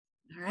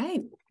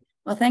Great.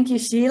 Well, thank you,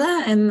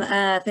 Sheila, and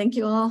thank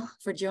you all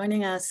for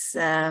joining us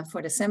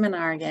for the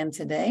seminar again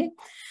today.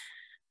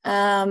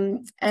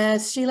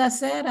 As Sheila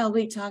said, I'll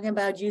be talking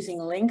about using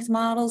linked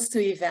models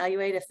to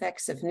evaluate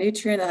effects of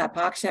nutrient and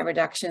hypoxia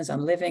reductions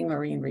on living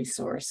marine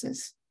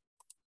resources.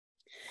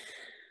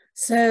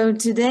 So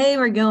today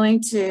we're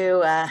going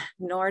to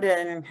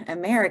Northern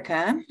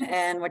America,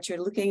 and what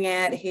you're looking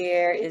at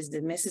here is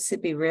the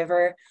Mississippi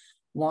River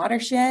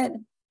watershed.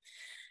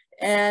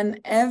 And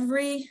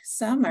every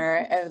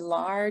summer, a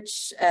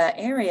large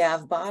area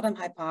of bottom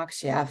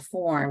hypoxia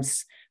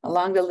forms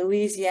along the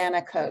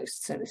Louisiana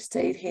coast. So the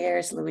state here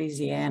is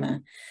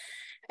Louisiana.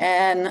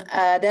 And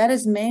that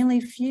is mainly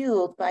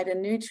fueled by the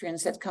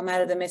nutrients that come out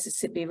of the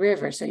Mississippi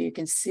River. So you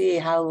can see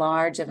how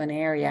large of an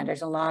area,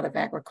 there's a lot of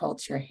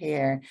agriculture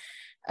here,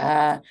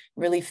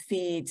 really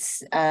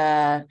feeds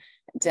that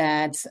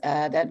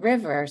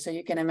river. So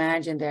you can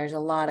imagine there's a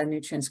lot of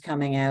nutrients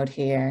coming out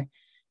here.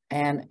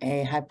 And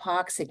a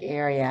hypoxic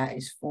area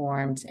is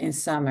formed in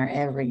summer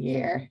every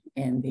year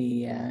in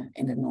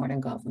the northern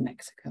Gulf of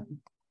Mexico.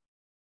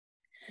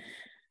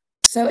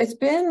 So it's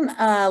been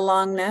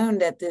long known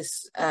that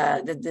this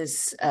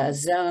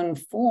zone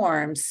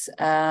forms,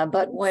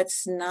 but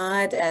what's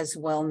not as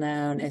well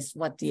known is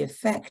what the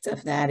effect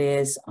of that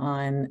is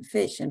on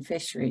fish and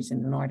fisheries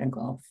in the northern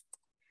Gulf.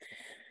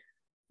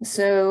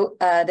 So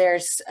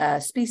there's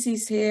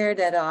species here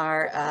that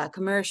are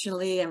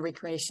commercially and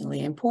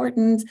recreationally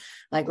important,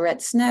 like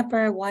red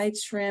snapper, white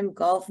shrimp,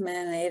 Gulf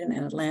manaid, and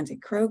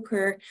Atlantic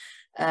croaker.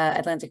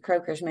 Atlantic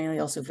croaker is mainly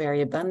also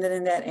very abundant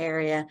in that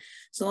area.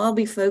 So I'll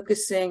be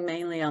focusing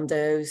mainly on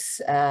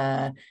those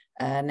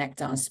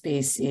nekton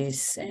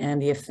species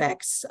and the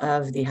effects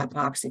of the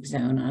hypoxic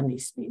zone on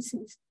these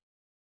species.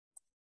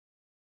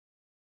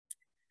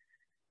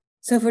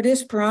 So for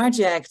this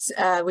project,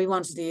 we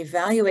wanted to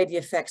evaluate the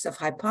effects of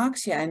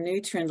hypoxia and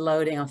nutrient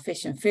loading on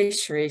fish and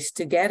fisheries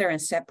together and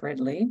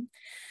separately,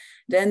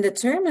 then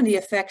determine the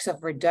effects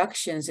of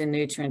reductions in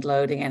nutrient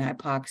loading and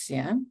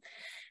hypoxia,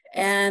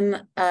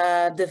 and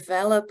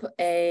develop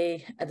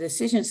a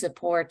decision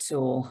support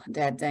tool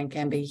that then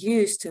can be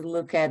used to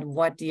look at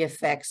what the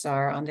effects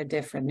are on the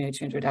different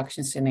nutrient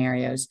reduction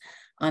scenarios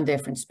on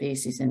different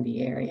species in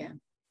the area.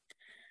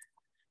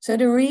 So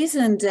the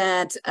reason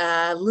that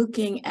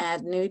looking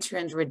at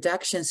nutrient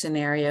reduction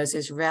scenarios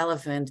is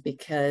relevant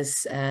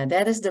because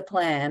that is the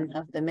plan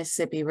of the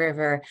Mississippi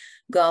River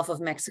Gulf of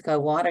Mexico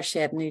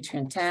Watershed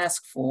Nutrient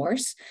Task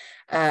Force,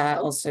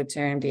 also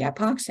termed the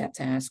Hypoxia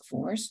Task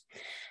Force.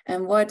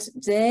 And what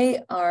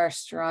they are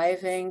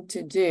striving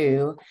to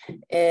do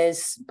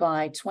is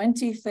by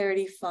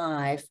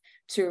 2035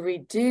 to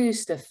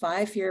reduce the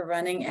 5-year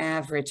running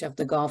average of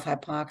the Gulf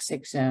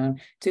hypoxic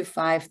zone to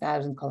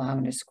 5,000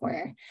 kilometers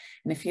square.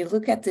 And if you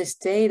look at this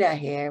data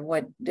here,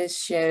 what this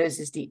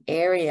shows is the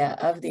area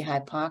of the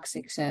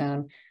hypoxic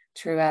zone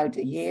throughout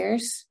the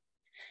years.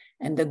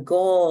 And the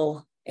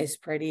goal is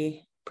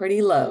pretty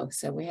low.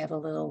 So we have a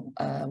little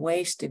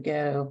ways to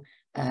go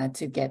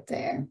to get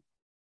there.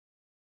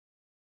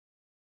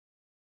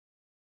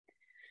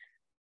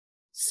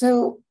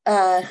 So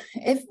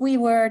if we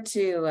were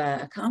to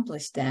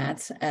accomplish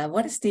that,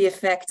 what is the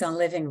effect on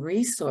living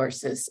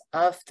resources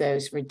of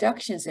those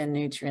reductions in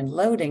nutrient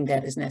loading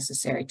that is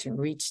necessary to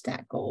reach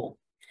that goal?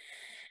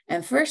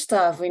 And first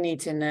off, we need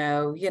to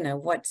know,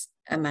 what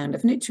amount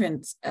of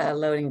nutrient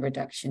loading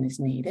reduction is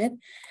needed.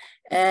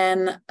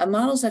 And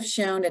models have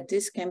shown that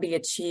this can be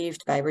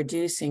achieved by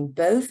reducing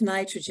both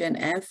nitrogen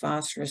and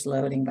phosphorus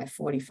loading by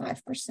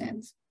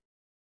 45%.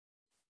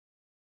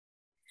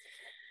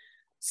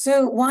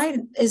 So why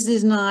is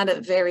this not a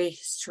very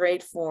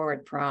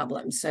straightforward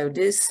problem? So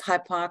this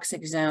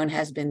hypoxic zone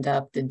has been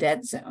dubbed the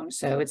dead zone.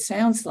 So it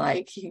sounds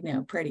like,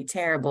 pretty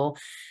terrible.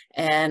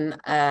 And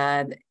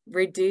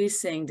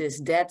reducing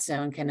this dead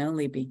zone can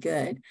only be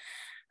good.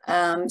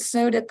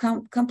 So the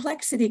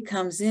complexity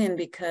comes in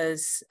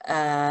because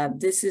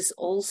this is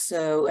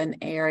also an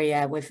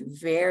area with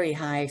very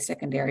high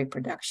secondary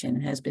production.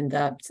 It has been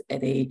dubbed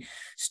at a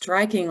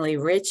strikingly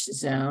rich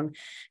zone.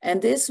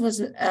 And this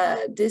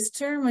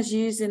term was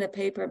used in a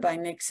paper by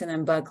Nixon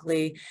and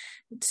Buckley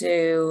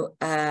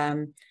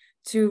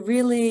to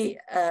really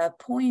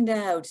point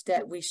out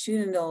that we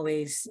shouldn't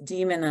always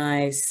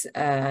demonize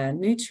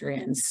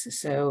nutrients.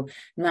 So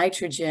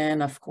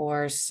nitrogen, of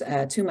course,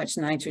 too much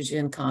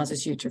nitrogen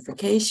causes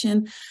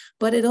eutrophication,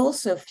 but it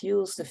also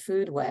fuels the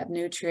food web.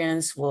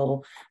 Nutrients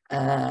will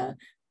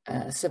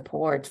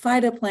support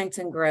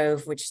phytoplankton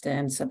growth, which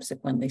then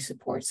subsequently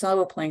supports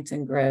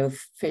zooplankton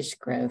growth, fish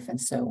growth, and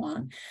so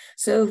on.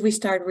 So if we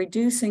start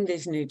reducing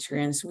these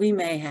nutrients, we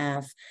may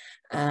have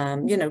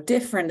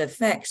different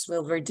effects.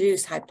 Will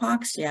reduce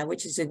hypoxia,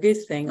 which is a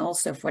good thing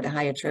also for the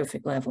higher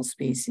trophic level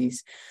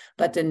species.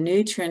 But the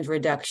nutrient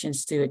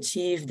reductions to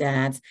achieve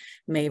that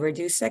may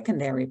reduce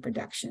secondary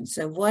production.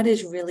 So what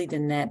is really the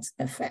net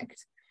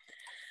effect?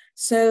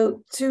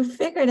 So to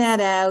figure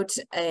that out,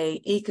 a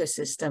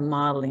ecosystem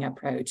modeling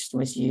approach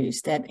was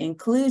used that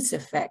includes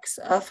effects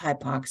of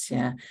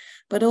hypoxia,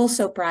 but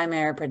also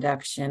primary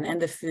production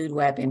and the food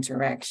web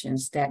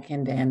interactions that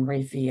can then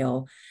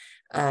reveal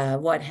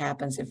what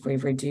happens if we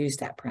reduce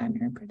that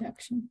primary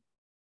production.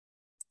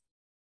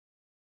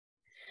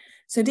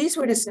 So these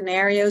were the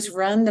scenarios.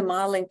 Run the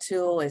modeling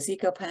tool as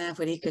EcoPath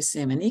with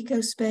Ecosim and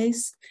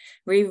Ecospace.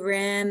 We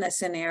ran a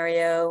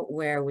scenario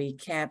where we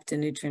kept the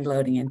nutrient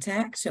loading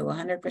intact, so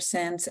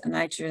 100%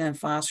 nitrogen and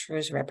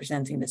phosphorus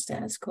representing the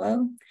status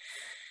quo.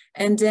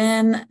 And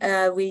then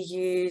we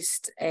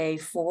used a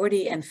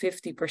 40 and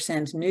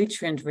 50%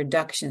 nutrient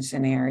reduction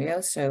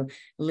scenario, so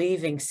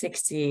leaving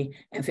 60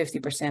 and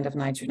 50% of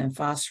nitrogen and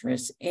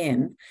phosphorus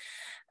in.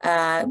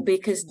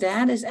 Because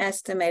that is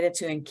estimated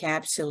to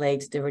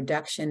encapsulate the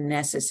reduction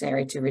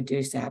necessary to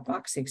reduce the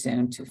hypoxic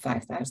zone to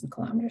 5,000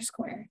 kilometers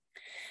square.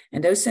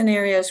 And those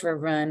scenarios were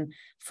run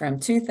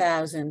from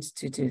 2000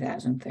 to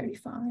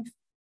 2035.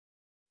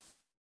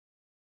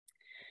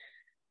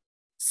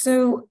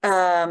 So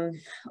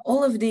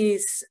all of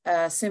these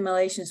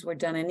simulations were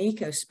done in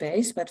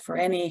Ecospace, but for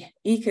any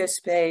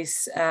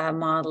Ecospace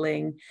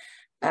modeling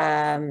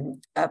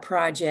a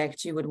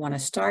project, you would want to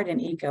start in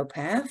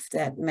EcoPath,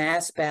 that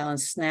mass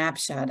balance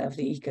snapshot of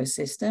the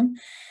ecosystem.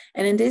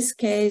 And in this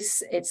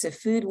case, it's a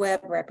food web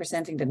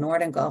representing the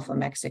northern Gulf of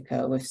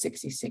Mexico with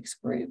 66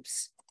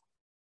 groups.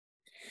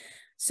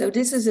 So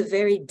this is a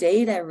very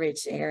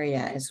data-rich area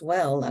as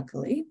well,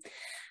 luckily.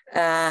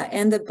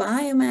 And the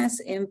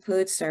biomass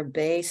inputs are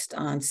based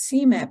on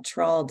CMAP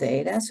trawl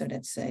data. So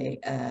that's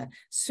a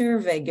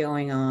survey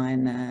going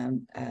on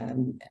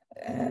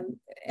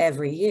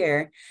every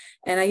year.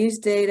 And I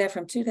used data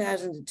from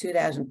 2000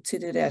 to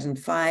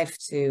 2005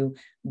 to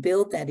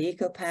build that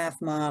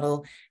EcoPath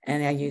model.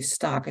 And I used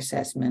stock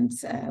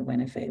assessments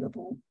when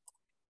available.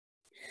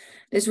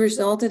 This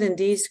resulted in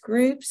these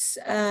groups.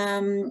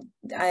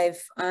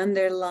 I've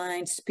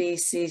underlined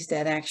species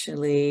that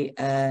actually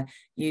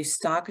use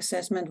stock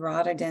assessment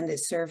rather than the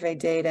survey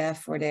data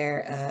for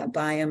their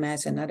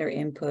biomass and other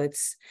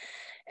inputs.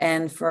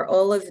 And for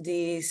all of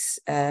these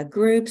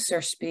groups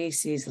or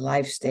species,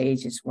 life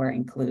stages were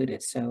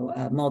included, so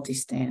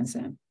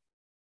multi-stanza.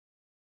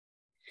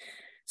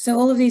 So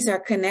all of these are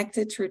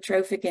connected through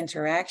trophic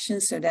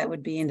interactions. So that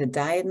would be in the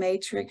diet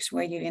matrix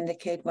where you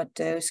indicate what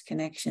those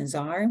connections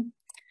are.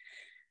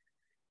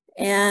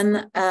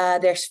 And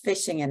there's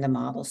fishing in the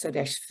model, so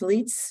there's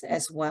fleets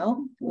as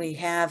well. We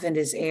have in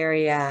this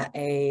area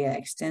a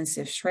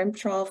extensive shrimp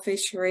trawl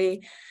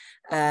fishery,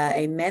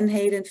 a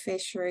menhaden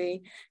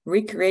fishery.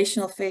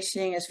 Recreational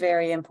fishing is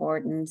very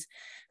important.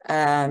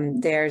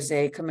 There's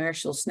a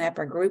commercial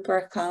snapper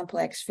grouper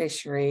complex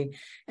fishery,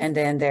 and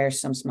then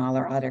there's some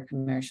smaller other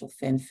commercial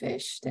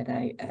finfish that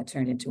I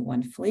turned into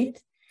one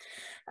fleet.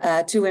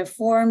 To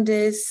inform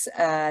this,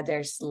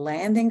 there's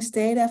landings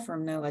data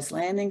from NOAA's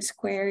landings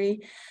query.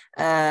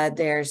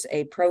 There's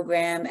a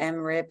program,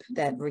 MRIP,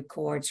 that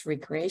records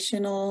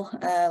recreational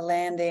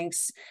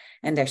landings,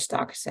 and there's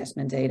stock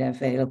assessment data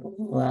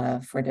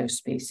available for those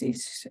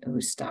species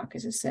whose stock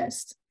is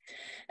assessed.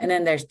 And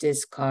then there's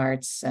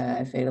discards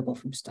available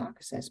from stock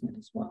assessment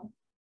as well.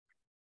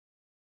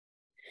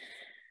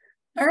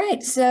 All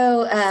right,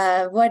 so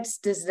what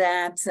does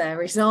that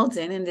result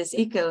in this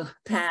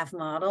EcoPath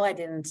model? I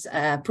didn't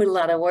put a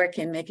lot of work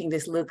in making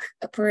this look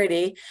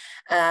pretty,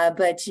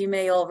 but you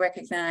may all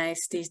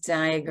recognize these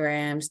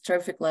diagrams.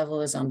 Trophic level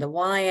is on the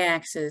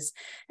y-axis,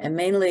 and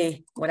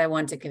mainly what I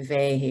want to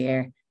convey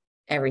here,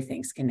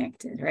 everything's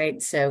connected,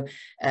 right? So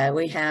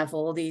we have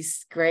all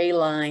these gray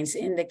lines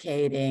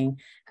indicating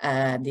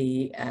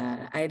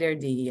either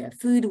the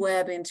food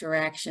web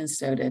interactions,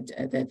 so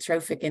the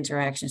trophic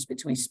interactions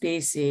between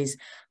species,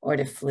 or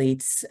the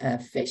fleets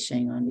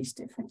fishing on these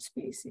different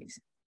species.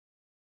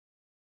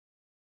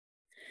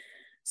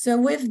 So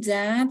with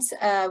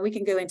that, we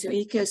can go into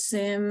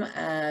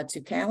Ecosim to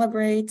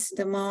calibrate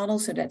the model.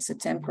 So that's the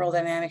temporal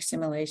dynamic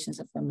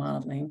simulations of the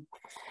modeling.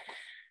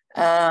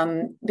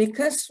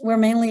 Because we're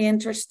mainly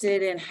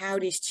interested in how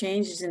these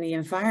changes in the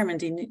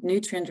environment, the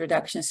nutrient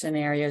reduction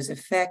scenarios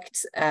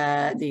affect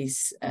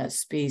these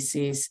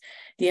species,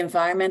 the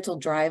environmental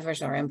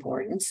drivers are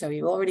important. So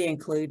you already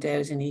include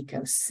those in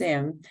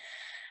Ecosim.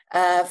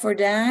 For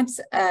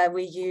that,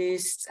 we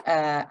used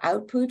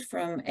output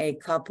from a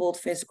coupled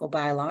physical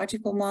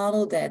biological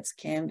model that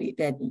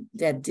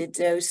did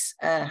those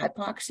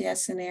hypoxia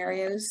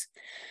scenarios.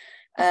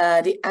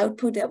 The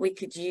output that we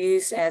could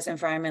use as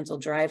environmental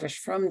drivers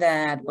from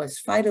that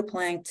was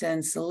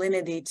phytoplankton,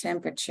 salinity,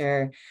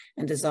 temperature,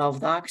 and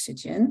dissolved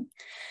oxygen.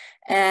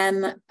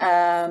 And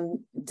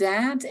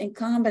that in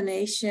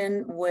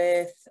combination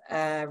with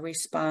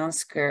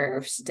response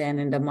curves then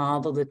in the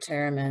model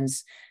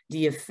determines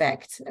the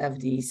effect of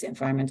these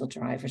environmental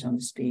drivers on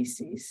the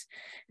species.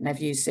 And I've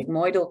used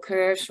sigmoidal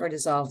curves for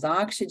dissolved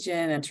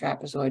oxygen and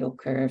trapezoidal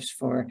curves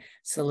for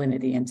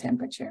salinity and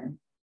temperature.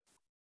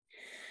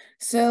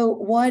 So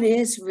what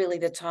is really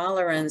the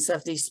tolerance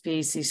of these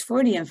species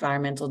for the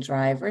environmental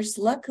drivers?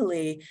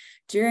 Luckily,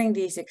 during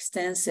these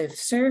extensive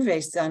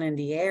surveys done in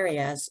the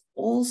areas,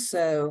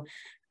 also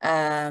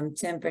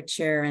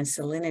temperature and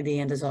salinity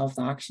and dissolved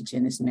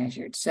oxygen is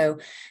measured. So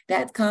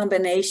that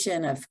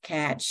combination of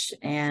catch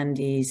and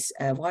these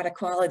water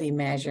quality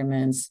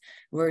measurements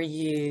were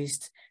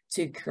used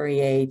to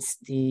create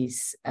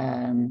these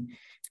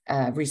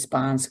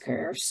response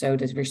curves. So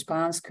the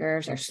response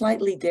curves are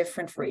slightly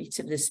different for each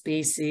of the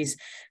species,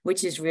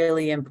 which is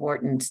really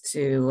important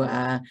to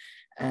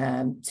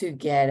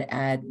get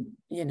at,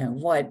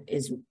 what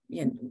is,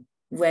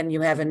 when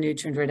you have a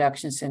nutrient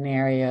reduction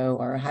scenario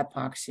or a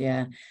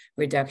hypoxia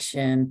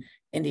reduction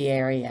in the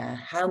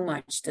area, how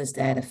much does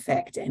that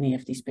affect any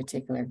of these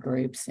particular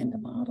groups in the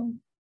model?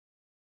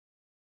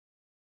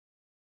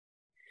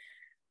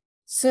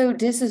 So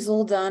this is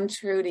all done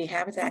through the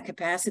habitat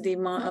capacity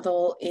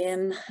model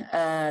in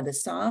the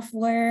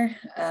software,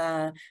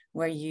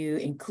 where you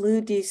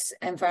include this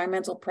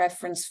environmental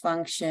preference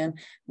function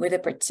with a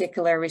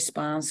particular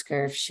response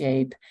curve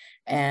shape,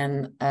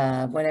 and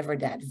whatever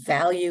that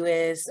value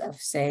is of,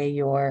 say,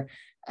 your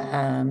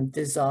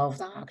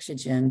dissolved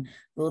oxygen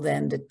will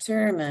then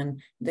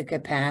determine the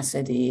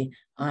capacity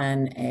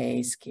on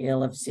a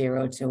scale of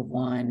 0 to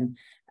 1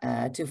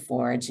 to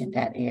forage in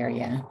that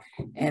area.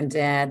 And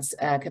that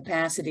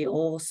capacity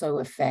also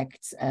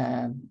affects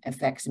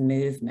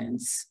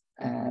movements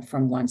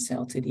from one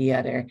cell to the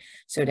other.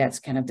 So that's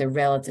kind of the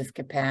relative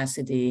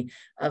capacity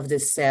of the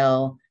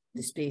cell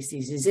the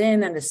species is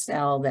in and the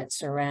cell that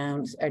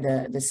surrounds, or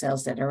the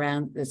cells that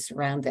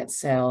surround that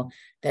cell,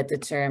 that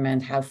determine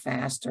how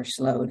fast or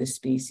slow the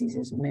species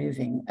is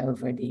moving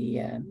over the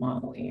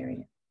model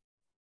area.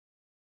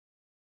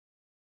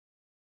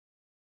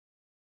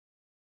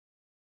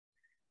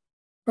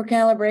 For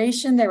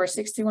calibration, there were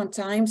 61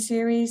 time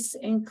series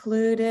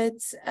included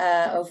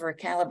over a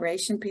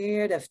calibration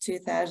period of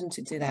 2000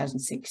 to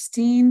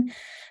 2016.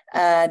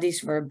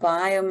 These were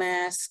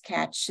biomass,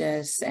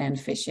 catches, and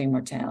fishing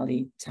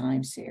mortality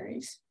time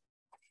series.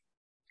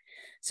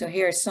 So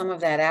here's some of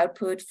that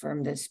output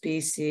from the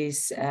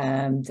species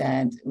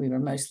that we were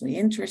mostly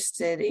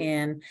interested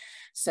in.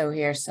 So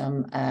here's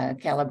some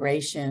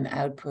calibration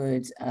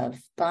output of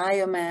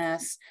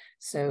biomass.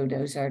 So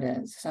those are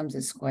the sums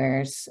of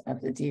squares of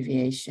the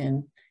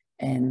deviation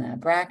in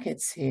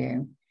brackets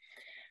here.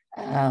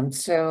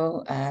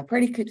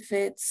 Pretty good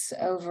fits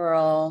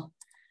overall.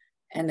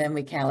 And then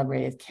we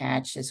calibrated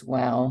catch as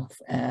well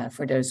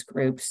for those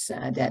groups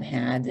that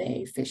had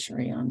a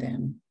fishery on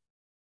them.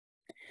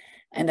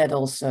 And that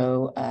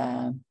also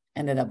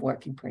ended up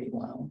working pretty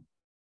well.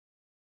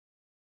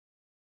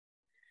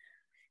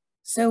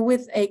 So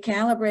with a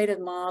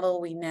calibrated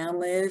model, we now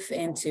move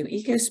into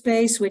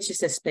Ecospace, which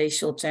is a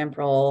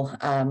spatial-temporal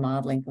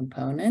modeling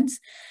component.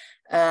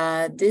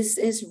 This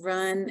is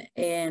run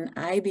in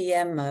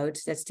IBM mode.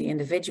 That's the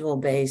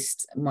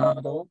individual-based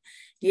model.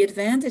 The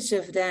advantage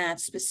of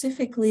that,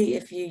 specifically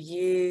if you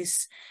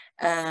use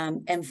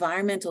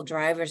environmental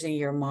drivers in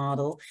your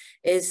model,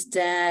 is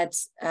that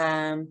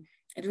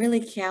it really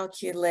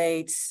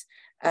calculates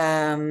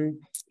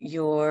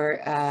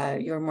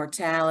your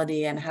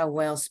mortality and how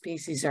well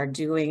species are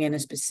doing in a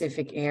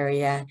specific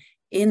area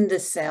in the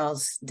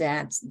cells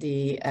that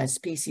the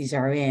species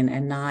are in,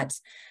 and not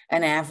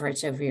an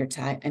average of your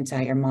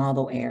entire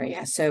model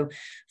area. So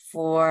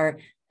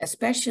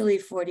especially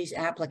for these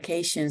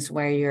applications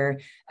where you're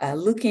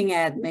looking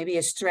at maybe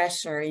a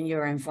stressor in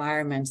your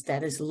environment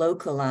that is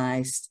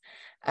localized,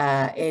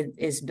 it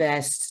is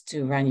best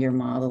to run your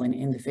model in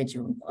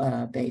individual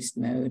based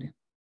mode.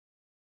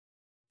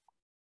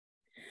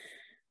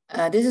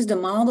 This is the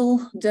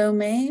model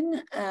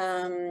domain.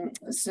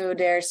 So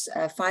there's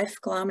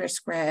 5 kilometer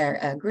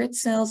square grid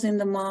cells in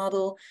the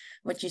model.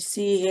 What you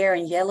see here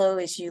in yellow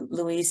is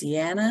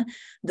Louisiana.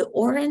 The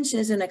orange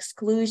is an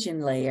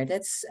exclusion layer.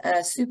 That's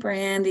super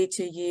handy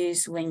to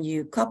use when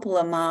you couple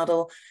a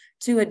model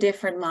to a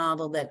different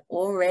model that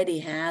already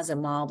has a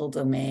model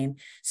domain,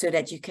 so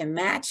that you can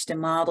match the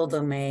model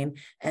domain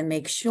and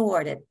make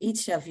sure that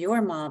each of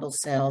your model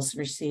cells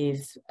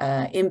receives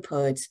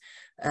input,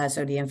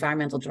 so the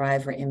environmental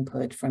driver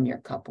input from your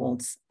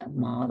coupled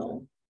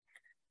model.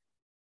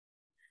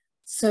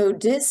 So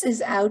this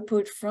is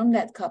output from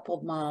that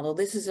coupled model.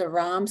 This is a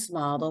ROMS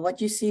model.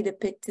 What you see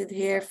depicted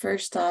here,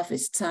 first off,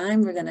 is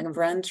time. We're going to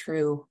run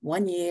through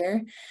 1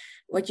 year.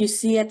 What you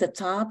see at the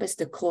top is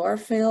the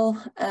chlorophyll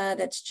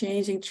that's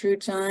changing through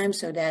time.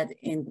 So that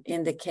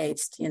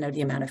indicates, the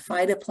amount of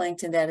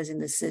phytoplankton that is in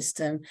the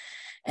system.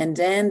 And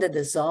then the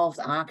dissolved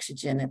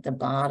oxygen at the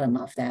bottom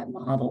of that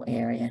model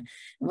area.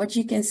 And what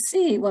you can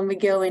see when we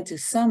go into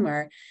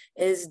summer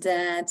is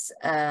that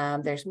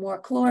there's more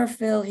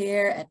chlorophyll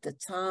here at the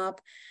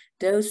top.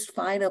 those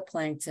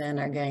phytoplankton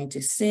are going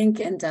to sink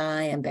and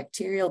die, and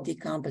bacterial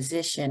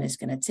decomposition is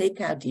going to take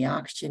out the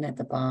oxygen at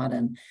the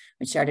bottom,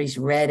 which are these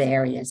red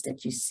areas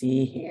that you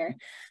see here.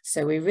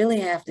 So we really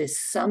have this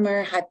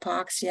summer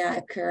hypoxia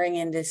occurring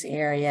in this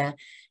area,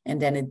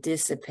 and then it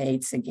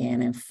dissipates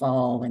again in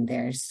fall when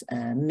there's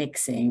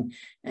mixing,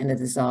 and the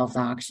dissolved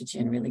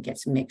oxygen really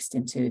gets mixed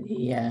into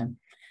the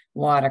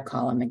water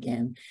column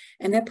again.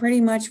 And that pretty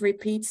much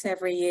repeats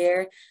every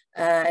year.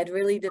 It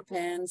really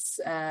depends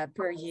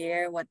per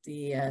year what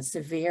the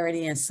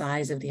severity and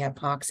size of the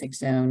hypoxic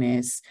zone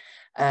is,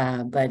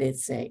 but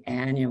it's an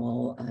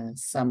annual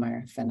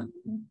summer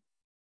phenomenon.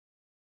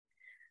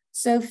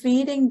 So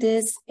feeding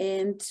this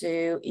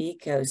into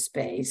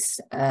Ecospace,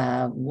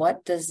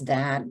 what does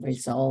that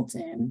result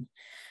in?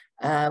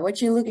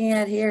 What you're looking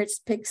at here, it's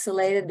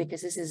pixelated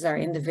because this is our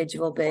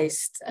individual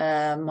based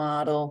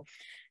model,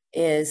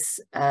 is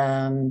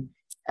 1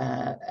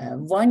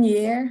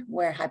 year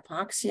where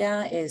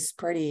hypoxia is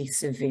pretty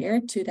severe,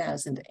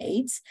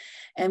 2008.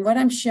 And what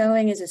I'm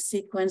showing is a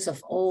sequence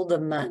of all the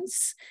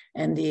months.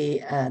 And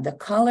the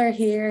color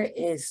here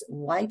is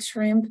white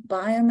shrimp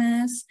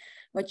biomass.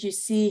 What you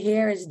see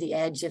here is the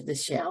edge of the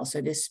shell. So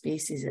this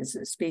species is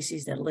a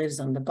species that lives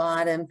on the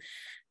bottom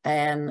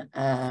and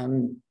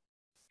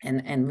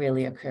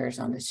really occurs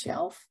on the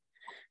shelf.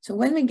 So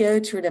when we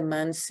go through the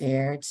months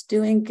here, it's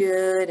doing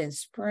good in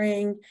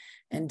spring.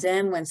 And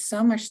then when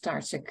summer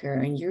starts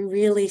occurring, you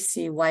really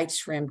see white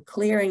shrimp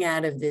clearing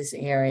out of this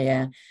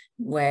area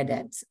where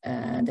that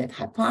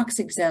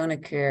hypoxic zone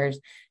occurs,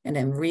 and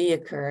then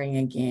reoccurring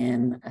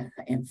again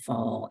in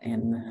fall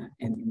and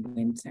in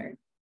winter.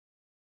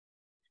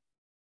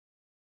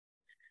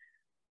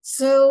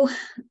 So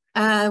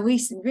we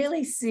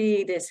really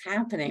see this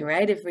happening,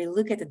 right? If we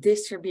look at the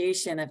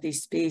distribution of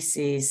these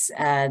species,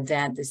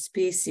 that the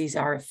species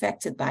are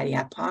affected by the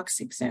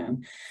hypoxic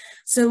zone.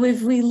 So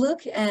if we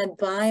look at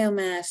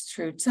biomass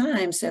through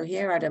time, so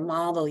here are the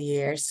model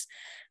years.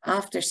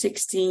 After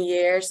 16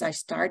 years, I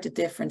start the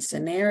different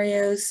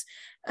scenarios.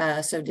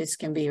 So this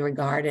can be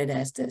regarded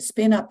as the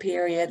spin-up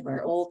period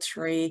where all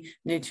three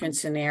nutrient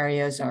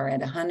scenarios are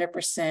at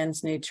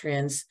 100%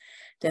 nutrients.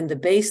 Then the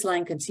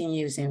baseline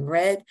continues in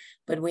red,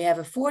 but we have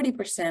a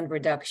 40%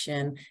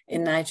 reduction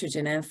in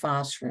nitrogen and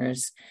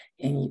phosphorus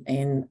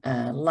in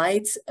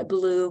light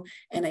blue,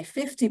 and a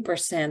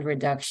 50%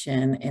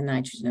 reduction in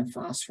nitrogen and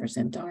phosphorus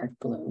in dark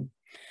blue.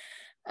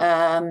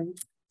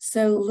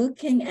 So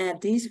looking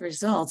at these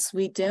results,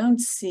 we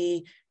don't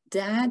see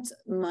that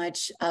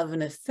much of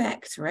an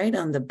effect, right,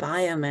 on the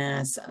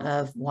biomass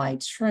of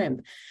white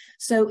shrimp.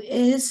 So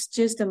is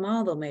just a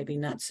model maybe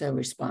not so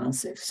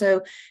responsive?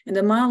 So in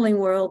the modeling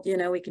world, you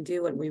know, we can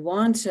do what we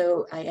want.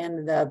 So I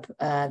ended up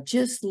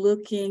just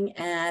looking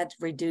at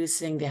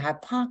reducing the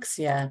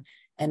hypoxia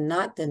and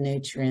not the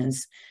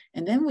nutrients.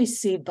 And then we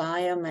see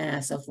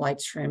biomass of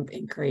white shrimp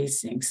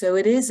increasing. So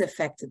it is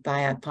affected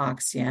by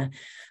hypoxia,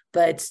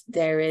 but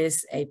there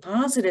is a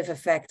positive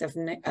effect of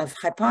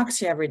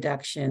hypoxia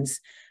reductions,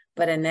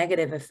 but a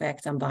negative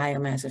effect on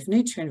biomass of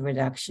nutrient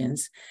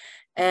reductions.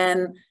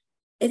 And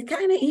it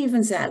kind of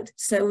evens out.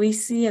 So we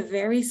see a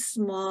very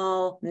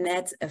small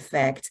net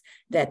effect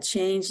that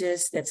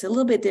changes, that's a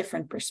little bit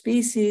different per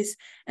species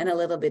and a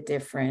little bit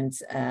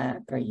different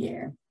per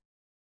year.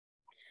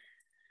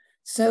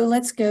 So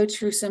let's go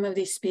through some of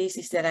these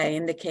species that I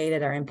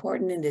indicated are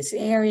important in this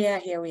area.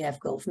 Here we have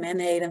Gulf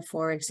menhaden,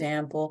 for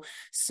example.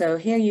 So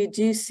here you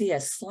do see a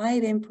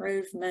slight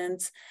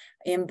improvement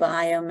in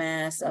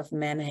biomass of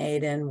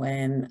menhaden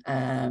when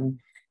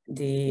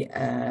the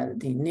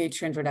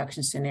nutrient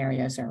reduction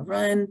scenarios are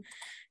run.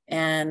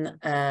 And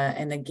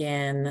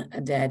again,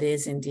 that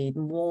is indeed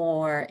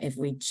more if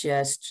we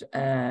just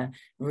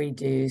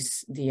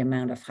reduce the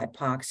amount of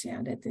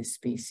hypoxia that this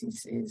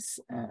species is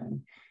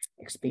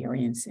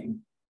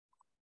experiencing.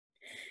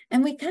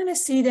 And we kind of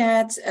see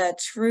that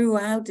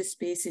throughout the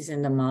species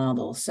in the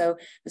model. So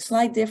the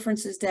slight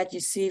differences that you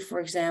see, for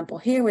example,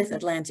 here with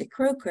Atlantic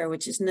croaker,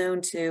 which is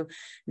known to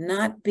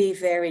not be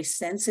very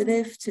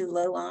sensitive to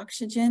low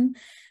oxygen,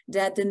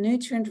 that the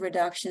nutrient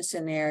reduction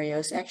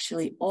scenarios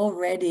actually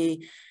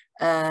already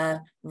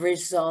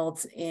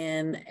result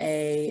in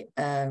a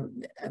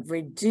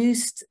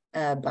reduced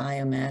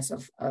biomass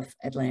of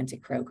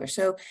Atlantic croaker.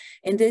 So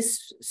in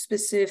this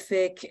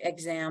specific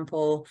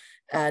example,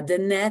 the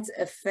net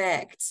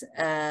effect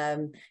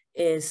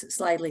is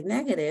slightly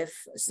negative.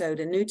 So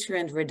the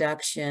nutrient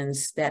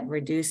reductions that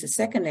reduce the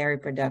secondary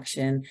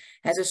production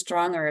has a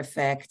stronger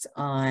effect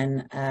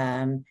on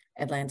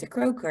Atlantic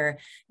croaker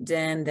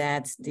than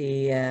that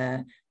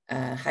the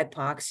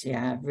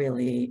hypoxia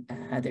really,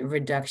 the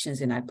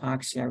reductions in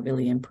hypoxia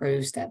really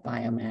improves that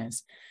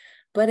biomass.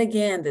 But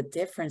again, the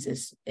difference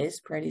is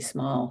pretty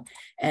small.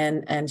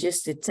 And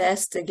just to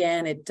test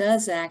again, it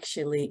does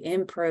actually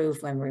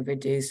improve when we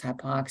reduce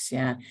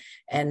hypoxia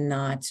and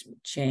not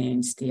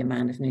change the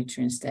amount of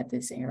nutrients that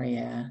this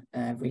area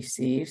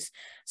receives.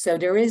 So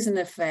there is an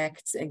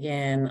effect,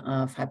 again,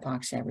 of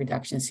hypoxia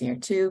reductions here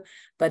too,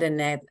 but a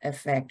net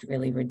effect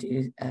really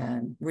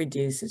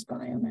reduces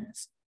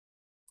biomass.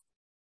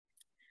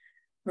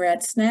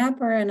 Red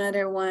snapper,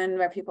 another one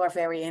where people are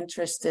very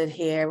interested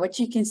here. What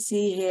you can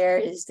see here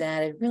is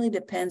that it really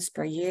depends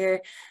per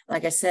year.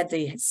 Like I said,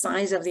 the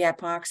size of the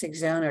hypoxic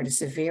zone or the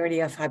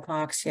severity of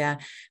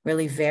hypoxia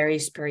really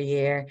varies per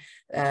year.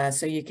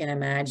 So you can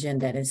imagine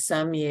that in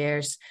some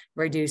years,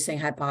 reducing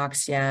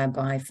hypoxia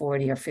by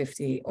 40 or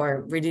 50,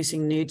 or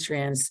reducing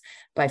nutrients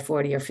by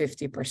 40 or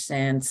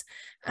 50%,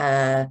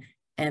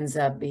 ends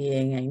up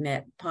being a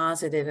net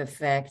positive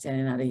effect, and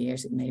in other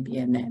years it may be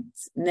a net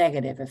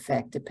negative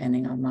effect,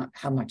 depending on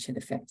how much it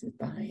affected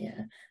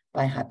by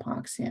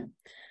hypoxia.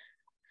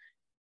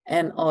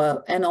 And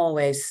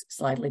always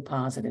slightly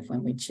positive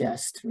when we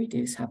just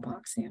reduce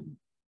hypoxia.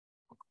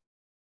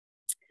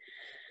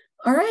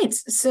 All right,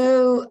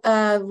 so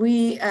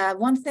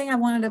one thing I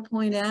wanted to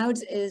point out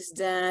is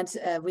that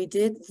we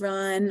did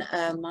run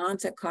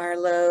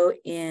Monte-Carlo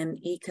in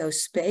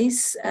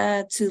Ecospace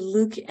to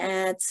look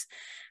at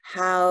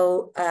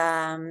how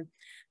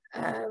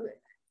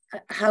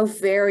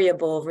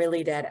variable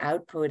really that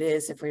output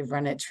is if we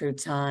run it through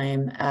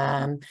time.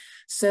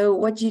 So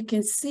what you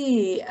can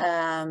see,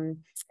 and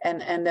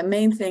the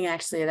main thing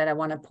actually that I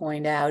want to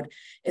point out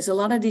is a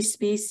lot of these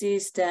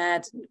species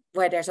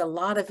where there's a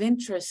lot of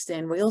interest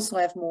in, we also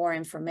have more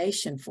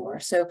information for.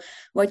 So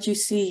what you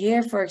see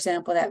here, for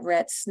example, that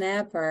red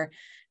snapper,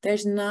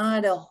 there's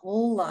not a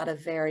whole lot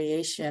of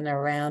variation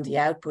around the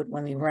output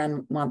when we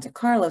run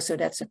Monte-Carlo, so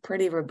that's a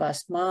pretty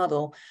robust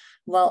model,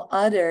 while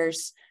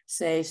others,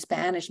 say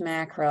Spanish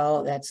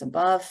mackerel, that's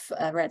above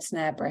red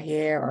snapper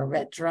here, or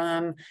red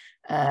drum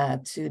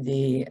to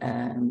the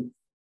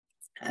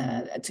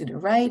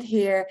right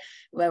here,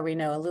 where we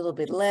know a little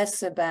bit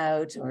less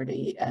about, or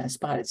the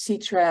spotted sea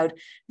trout,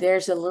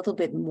 there's a little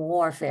bit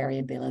more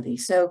variability.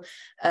 So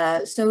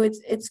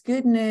it's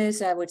good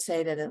news, I would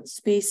say, that a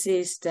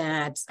species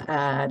that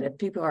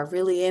people are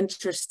really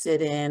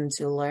interested in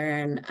to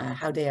learn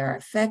how they are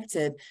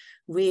affected,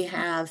 we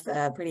have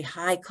pretty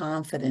high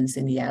confidence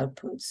in the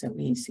output. So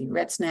we see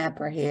red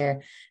snapper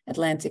here,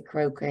 Atlantic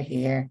croaker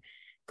here,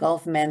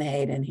 Gulf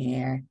menhaden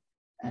here,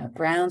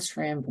 brown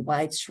shrimp,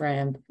 white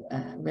shrimp,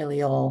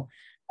 really all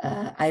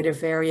either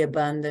very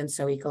abundant,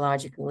 so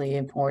ecologically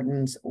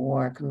important,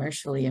 or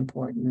commercially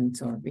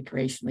important, or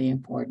recreationally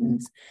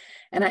important.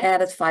 And I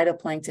added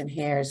phytoplankton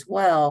here as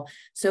well.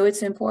 So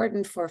it's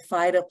important for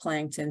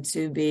phytoplankton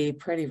to be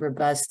pretty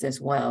robust as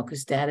well,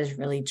 because that is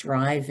really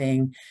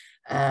driving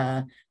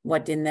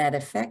what the net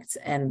effect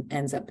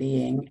ends up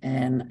being.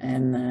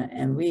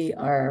 And we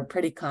are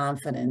pretty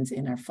confident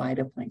in our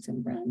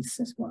phytoplankton runs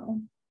as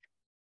well.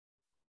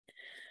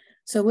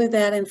 So with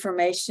that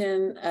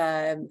information,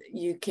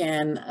 you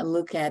can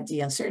look at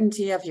the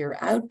uncertainty of your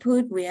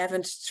output. We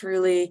haven't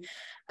truly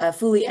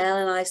fully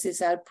analyzed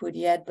this output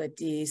yet, but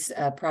these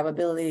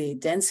probability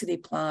density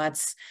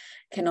plots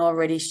can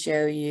already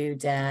show you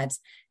that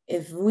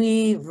if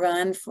we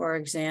run, for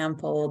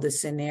example, the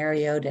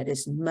scenario that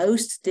is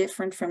most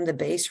different from the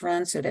base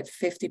run, so that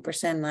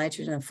 50%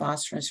 nitrogen and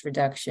phosphorus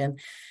reduction,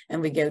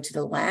 and we go to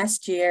the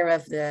last year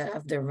of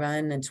the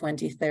run in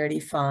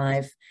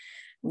 2035,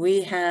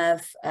 we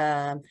have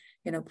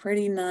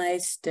pretty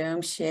nice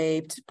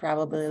dome-shaped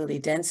probability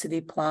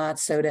density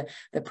plots. So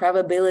the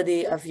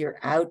probability of your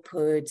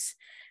outputs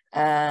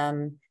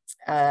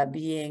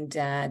being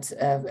that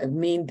a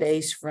mean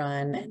base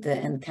run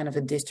and kind of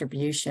a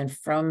distribution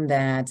from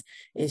that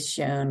is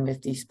shown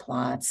with these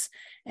plots.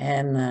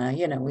 And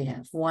we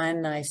have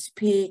one nice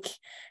peak,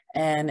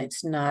 and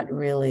it's not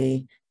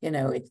really,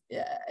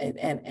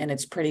 and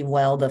it's pretty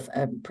well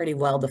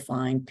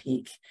defined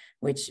peak,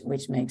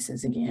 which makes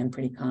us again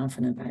pretty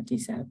confident about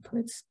these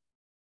outputs.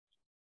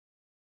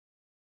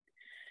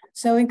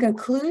 So in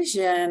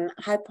conclusion,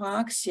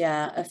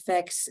 hypoxia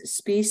affects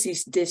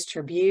species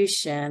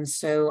distribution.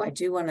 So I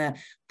do want to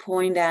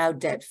point out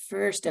that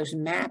first, those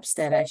maps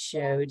that I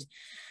showed,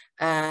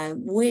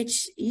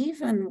 which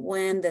even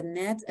when the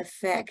net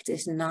effect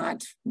is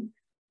not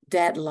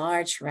that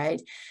large,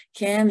 right,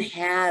 can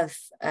have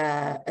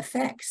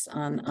effects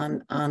on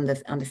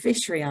the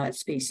fishery on its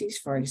species,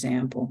 for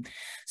example.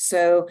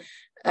 So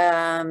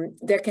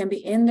there can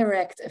be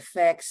indirect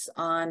effects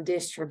on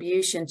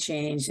distribution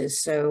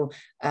changes. So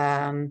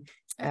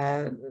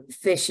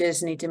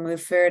fishes need to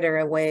move further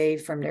away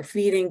from their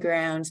feeding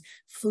grounds.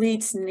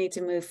 Fleets need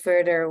to move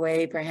further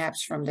away,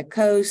 perhaps from the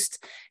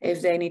coast,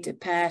 if they need to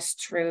pass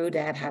through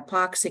that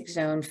hypoxic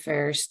zone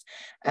first.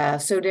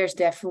 So there's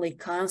definitely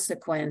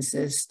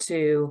consequences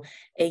to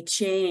a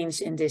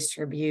change in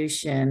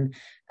distribution,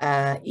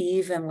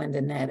 even when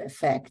the net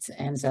effect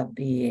ends up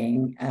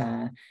being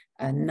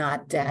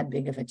not that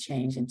big of a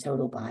change in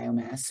total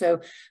biomass.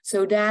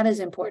 So that is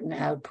important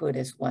output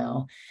as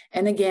well.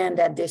 And again,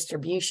 that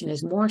distribution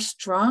is more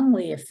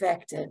strongly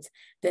affected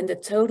than the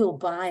total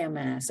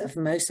biomass of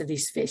most of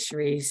these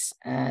fisheries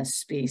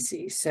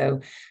species. So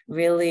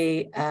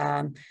really,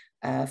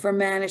 for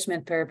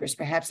management purpose,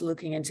 perhaps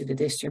looking into the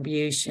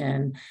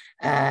distribution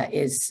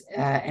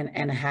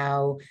and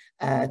how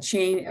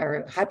change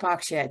or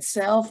hypoxia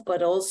itself,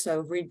 but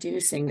also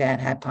reducing that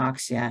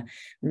hypoxia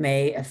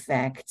may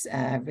affect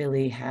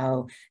really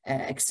how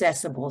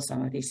accessible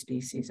some of these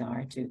species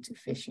are to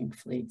fishing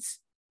fleets.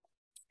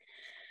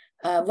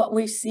 What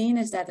we've seen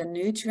is that the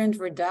nutrient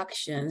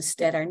reductions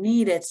that are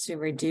needed to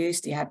reduce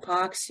the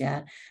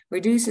hypoxia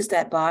reduces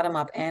that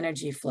bottom-up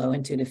energy flow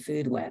into the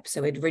food web.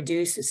 So it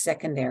reduces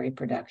secondary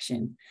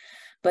production.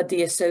 But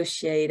the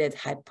associated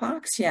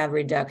hypoxia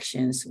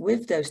reductions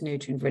with those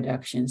nutrient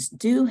reductions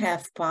do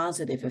have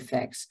positive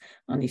effects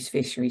on these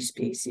fishery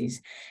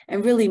species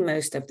and really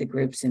most of the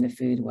groups in the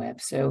food web.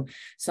 So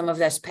some of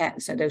those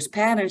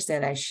patterns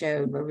that I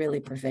showed were really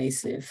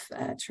pervasive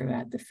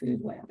throughout the food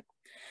web.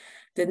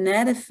 The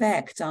net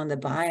effect on the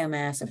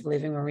biomass of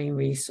living marine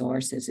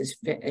resources is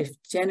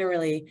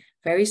generally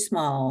very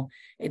small.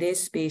 It is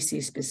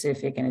species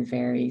specific and it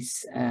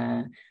varies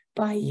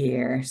by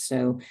year.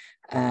 So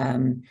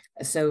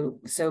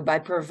by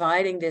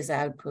providing this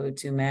output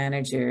to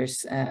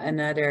managers,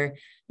 another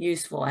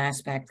useful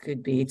aspect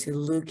could be to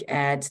look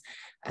at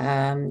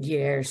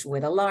years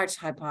with a large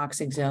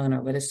hypoxic zone or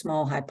with a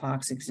small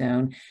hypoxic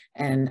zone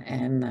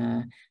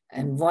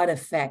and what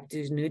effect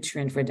do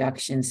nutrient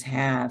reductions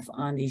have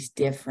on these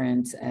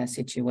different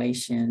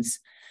situations,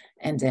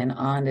 and then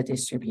on the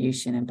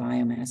distribution and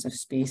biomass of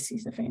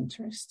species of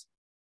interest.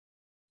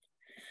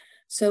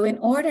 So in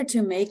order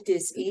to make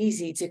this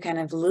easy to kind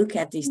of look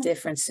at these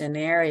different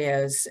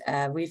scenarios,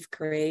 we've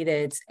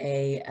created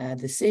a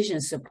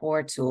decision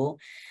support tool.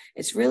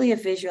 It's really a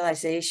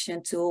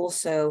visualization tool.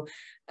 So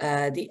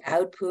the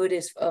output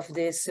of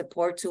this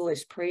support tool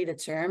is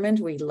predetermined.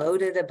 We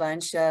loaded a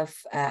bunch of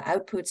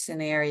output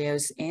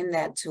scenarios in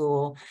that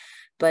tool,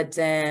 but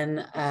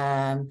then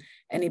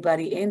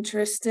anybody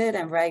interested,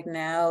 and right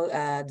now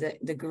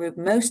the group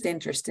most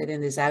interested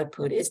in this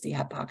output is the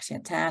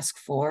Hypoxia Task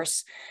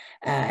Force,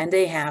 and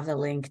they have the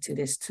link to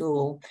this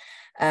tool,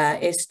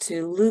 is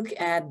to look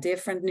at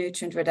different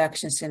nutrient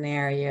reduction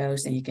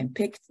scenarios, and you can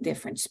pick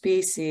different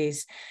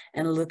species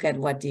and look at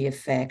what the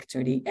effect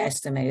or the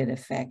estimated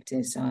effect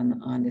is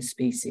on the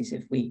species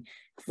if we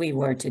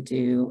were to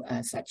do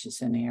such a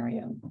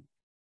scenario.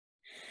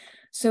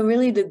 So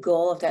really the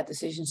goal of that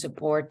decision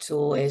support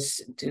tool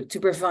is to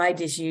provide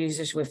these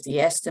users with the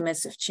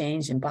estimates of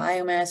change in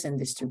biomass and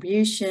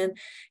distribution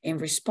in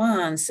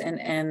response.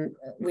 And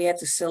we had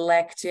to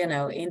select,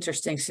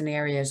 interesting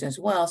scenarios as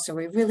well. So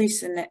we really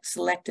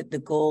selected the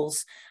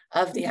goals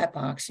of the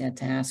Hypoxia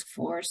Task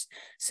Force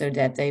so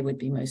that they would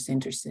be most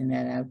interested in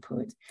that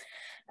output.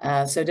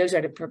 So those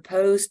are the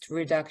proposed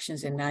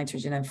reductions in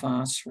nitrogen and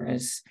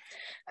phosphorus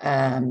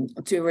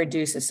to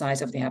reduce the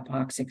size of the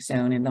hypoxic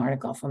zone in the Arctic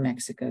Gulf of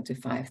Mexico to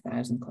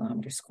 5,000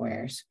 kilometer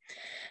squares.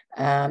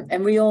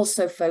 And we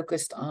also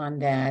focused on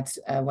that,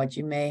 what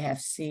you may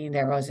have seen,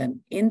 there was an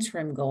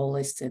interim goal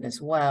listed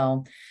as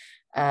well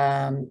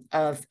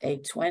of a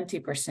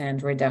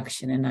 20%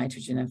 reduction in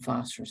nitrogen and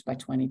phosphorus by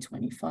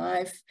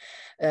 2025.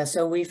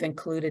 So we've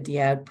included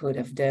the output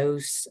of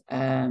those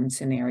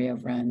scenario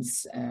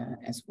runs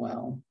as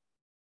well.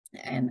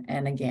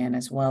 And again,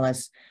 as well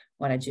as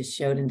what I just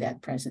showed in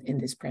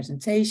this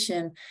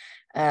presentation,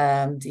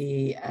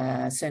 the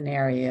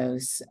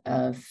scenarios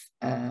of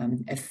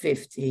a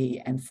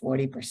 50 and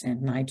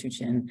 40%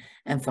 nitrogen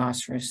and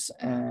phosphorus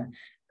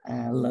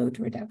load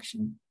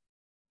reduction.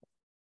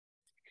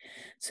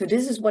 So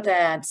this is what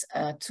that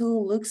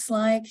tool looks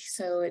like.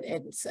 So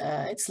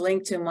it's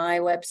linked to my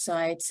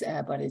website,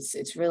 but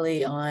it's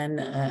really on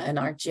an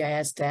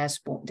ArcGIS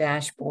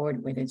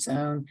dashboard with its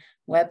own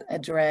web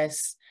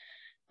address.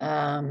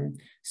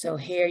 So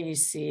here you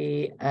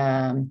see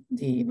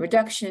the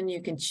reduction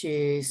you can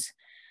choose,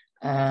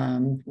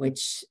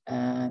 which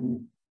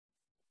and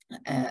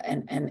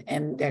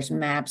there's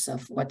maps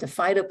of what the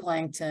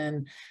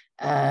phytoplankton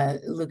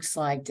looks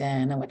like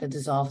then, and what the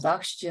dissolved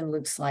oxygen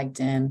looks like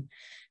then.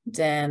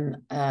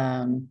 Then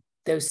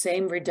those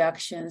same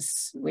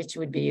reductions, which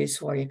would be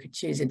useful, or you could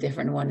choose a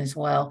different one as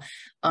well,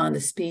 on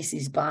the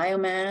species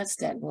biomass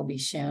that will be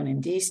shown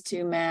in these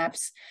two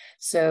maps.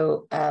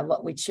 So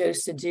what we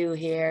chose to do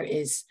here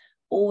is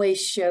always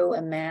show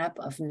a map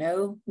of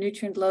no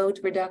nutrient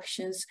load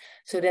reductions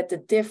so that the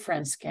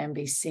difference can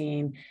be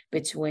seen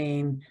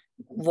between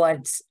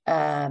what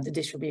the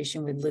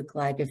distribution would look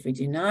like if we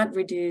do not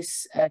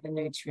reduce the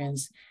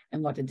nutrients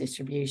and what the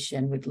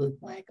distribution would look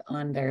like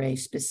under a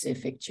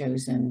specific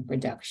chosen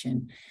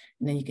reduction.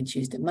 And then you can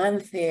choose the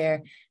month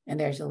here, and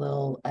there's a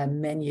little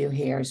menu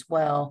here as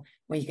well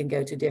where you can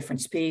go to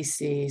different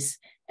species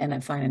and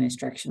then find an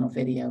instructional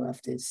video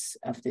of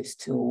this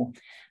tool.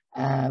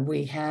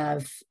 We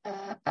have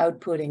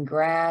outputting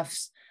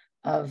graphs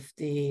of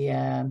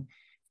the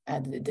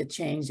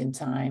change in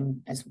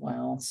time as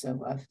well,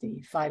 so of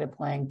the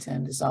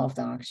phytoplankton, dissolved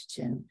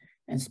oxygen,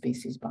 and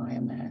species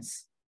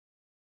biomass.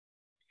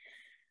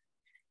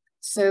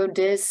 So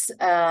this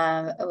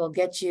will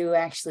get you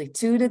actually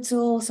to the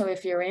tool. So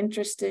if you're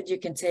interested, you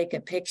can take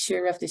a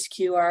picture of this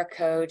QR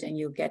code and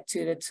you'll get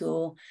to the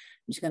tool.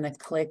 just going to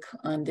click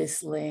on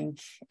this link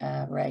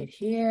right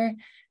here.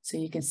 So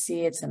you can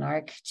see it's an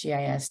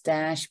ArcGIS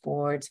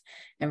dashboard,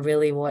 and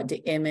really what the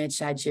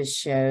image I just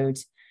showed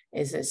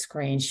is a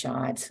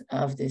screenshot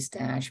of this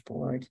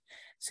dashboard.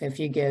 So if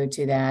you go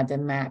to that, the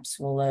maps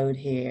will load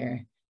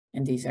here,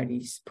 and these are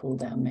these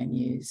pull-down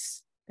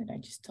menus that I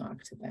just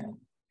talked about.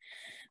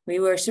 We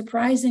were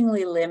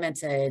surprisingly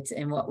limited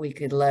in what we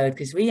could load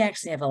because we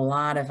actually have a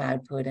lot of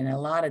output and a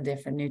lot of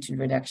different nutrient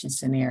reduction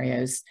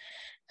scenarios.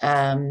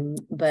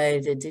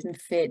 But it didn't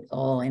fit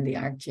all in the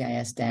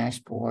ArcGIS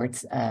dashboard.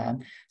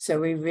 So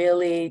we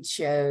really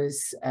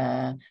chose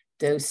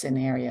those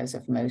scenarios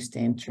of most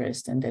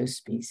interest and those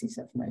species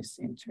of most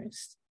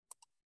interest.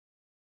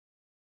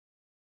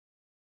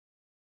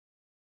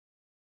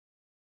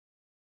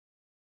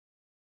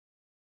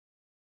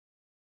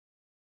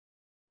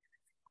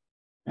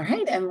 All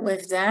right, and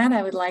with that,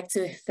 I would like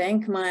to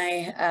thank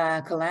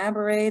my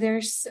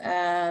collaborators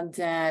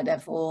that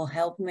have all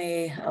helped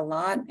me a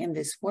lot in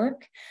this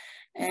work,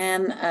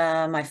 and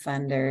my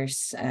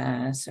funders.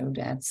 So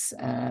that's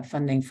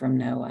funding from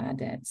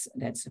NOAA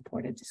that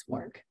supported this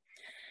work.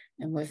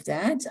 And with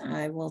that,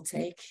 I will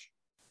take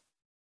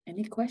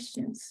any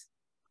questions.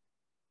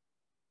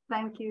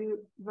 Thank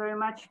you very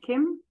much,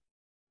 Kim.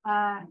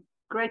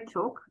 Great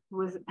talk.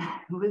 Was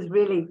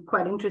really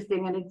quite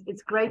interesting, and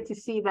it's great to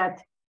see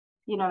that,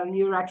 you know,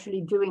 you're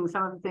actually doing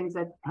some of the things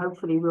that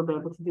hopefully we'll be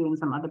able to do in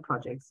some other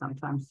projects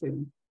sometime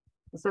soon.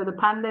 So the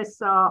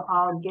panelists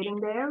are getting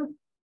there.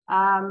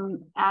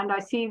 And I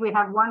see we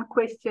have one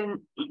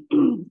question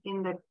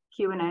in the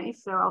Q&A,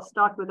 so I'll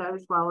start with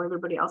those while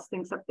everybody else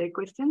thinks up their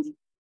questions.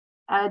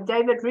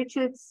 David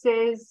Richards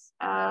says,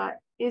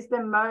 is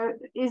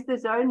the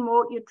zone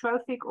more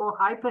eutrophic or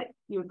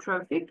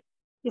hyper-eutrophic?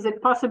 Is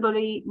it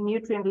possibly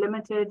nutrient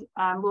limited?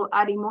 Will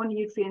adding more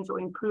nutrients or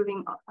improve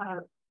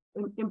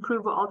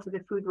or alter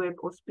the food web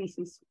or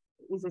species?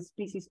 Is it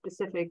species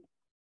specific?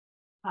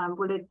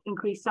 Will it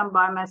increase some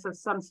biomass of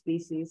some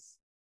species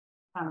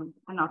and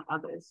not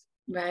others?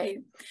 Right.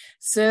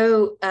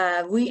 So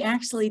we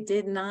actually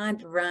did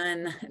not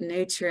run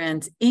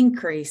nutrient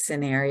increase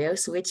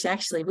scenarios, which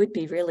actually would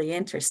be really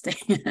interesting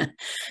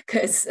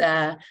because,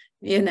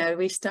 you know,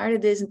 we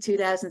started this in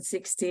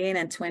 2016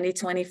 and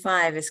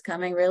 2025 is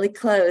coming really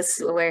close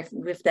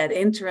with that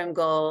interim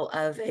goal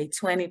of a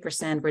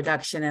 20%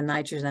 reduction in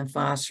nitrogen and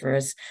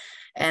phosphorus.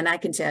 And I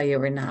can tell you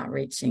we're not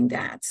reaching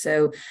that.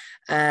 So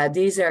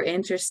these are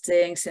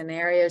interesting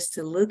scenarios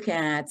to look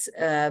at.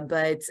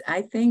 But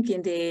I think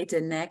indeed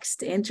the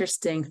next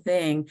interesting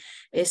thing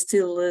is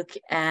to look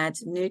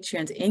at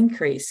nutrient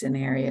increase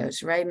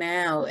scenarios. Right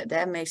now,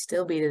 that may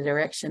still be the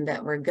direction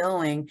that we're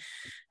going.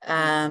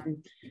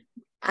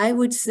 I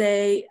would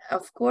say,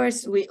 of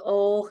course, we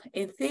all,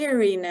 in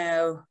theory,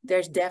 know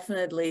there's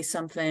definitely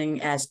something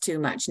as too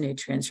much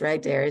nutrients,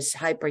 right? There is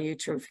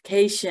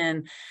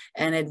hyper-eutrophication,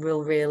 and it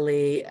will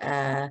really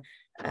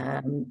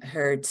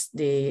hurt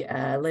the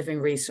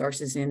living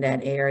resources in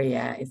that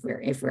area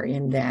if we're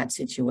in that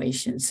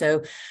situation.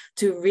 So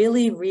to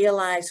really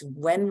realize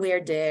when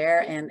we're there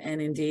and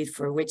indeed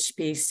for which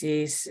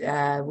species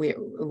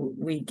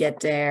we get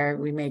there,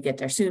 we may get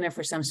there sooner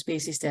for some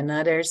species than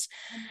others.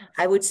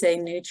 I would say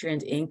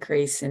nutrient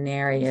increase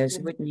scenarios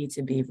would need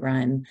to be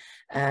run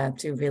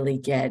to really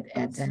get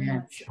at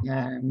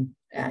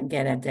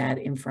that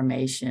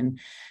information.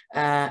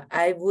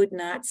 I would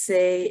not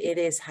say it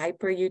is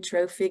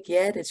hyper-eutrophic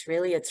yet. It's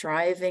really a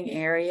thriving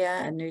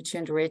area, a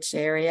nutrient-rich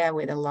area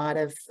with a lot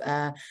of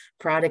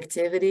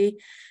productivity.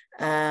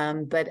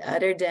 But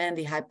other than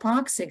the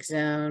hypoxic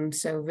zone,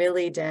 so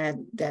really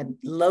that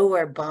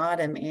lower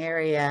bottom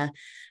area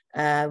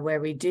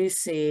where we do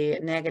see a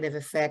negative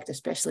effect,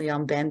 especially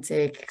on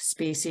benthic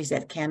species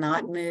that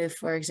cannot move,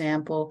 for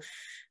example,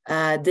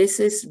 this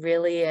is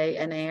really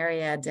an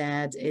area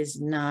that is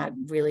not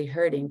really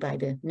hurting by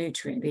the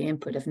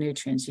input of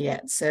nutrients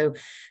yet. So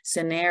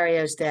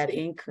scenarios that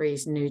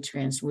increase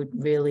nutrients would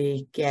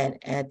really get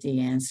at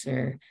the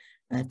answer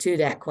to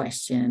that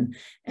question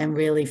and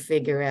really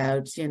figure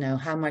out, you know,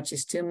 how much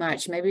is too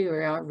much. Maybe we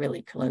are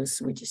really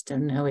close. We just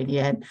don't know it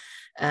yet.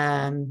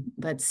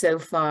 But so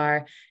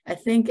far, I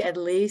think at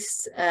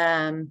least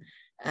my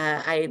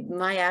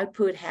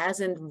output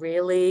hasn't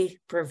really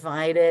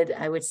provided,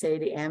 I would say,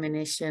 the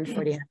ammunition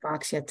for the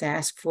Hypoxia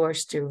Task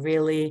Force to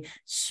really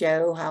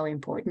show how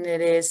important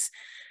it is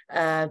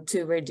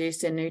to reduce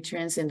the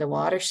nutrients in the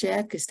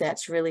watershed, because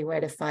that's really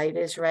where the fight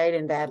is, right?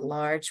 In that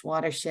large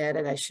watershed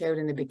that I showed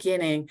in the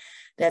beginning,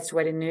 that's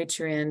where the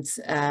nutrients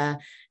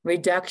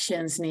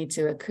reductions need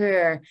to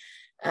occur.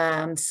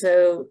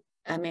 So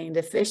I mean,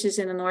 the fishes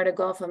in the northern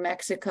Gulf of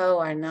Mexico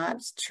are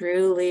not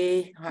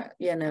truly,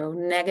 you know,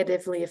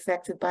 negatively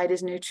affected by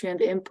this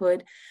nutrient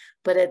input,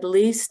 but at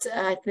least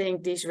I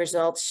think these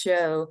results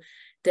show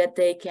that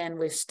they can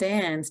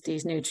withstand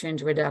these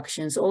nutrient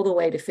reductions all the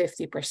way to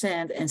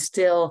 50% and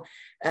still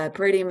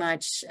pretty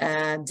much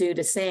do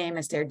the same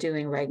as they're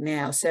doing right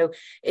now. So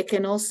it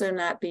can also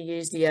not be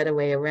used the other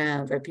way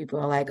around, where people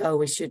are like, oh,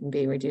 we shouldn't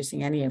be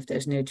reducing any of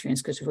those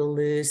nutrients because we'll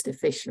lose the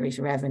fisheries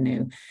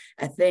revenue.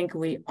 I think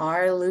we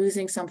are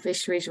losing some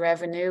fisheries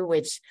revenue,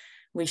 which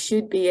we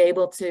should be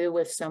able to,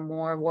 with some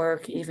more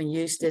work, even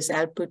use this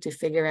output to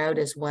figure out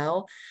as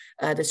well.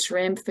 The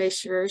shrimp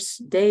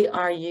fishers, they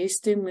are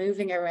used to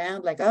moving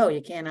around like, oh,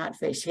 you cannot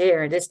fish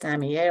here this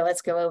time of year,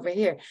 let's go over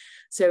here.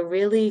 So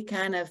really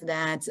kind of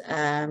that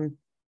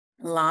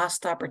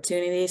lost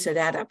opportunity, so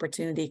that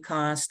opportunity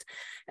cost,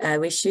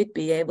 we should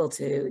be able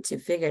to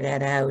figure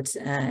that out.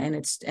 And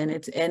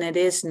it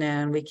is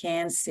known. We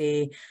can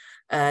see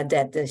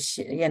that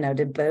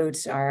the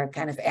boats are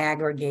kind of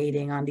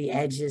aggregating on the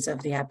edges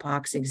of the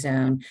hypoxic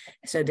zone.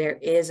 So there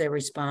is a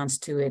response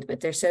to it,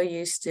 but they're so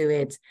used to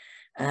it.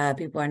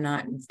 People are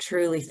not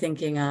truly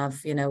thinking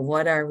of,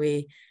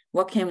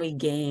 what can we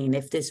gain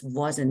if this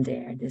wasn't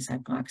there, this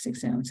hypoxic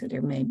zone? So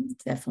there may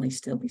definitely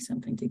still be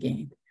something to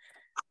gain.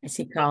 I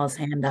see Carl's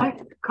hand up.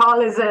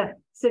 Carl is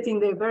sitting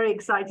there very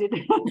excited.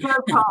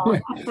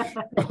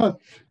 Carl.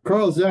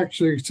 Carl's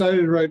actually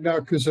excited right now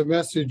because a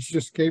message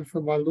just came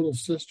from my little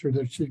sister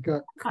that she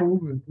got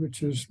COVID,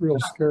 which is real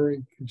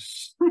scary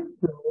because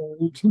we're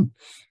old.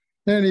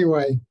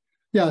 Anyway,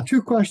 yeah,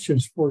 2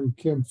 questions for you,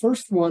 Kim.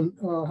 First one,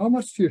 how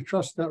much do you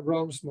trust that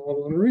ROMS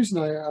model? And the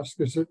reason I ask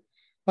is that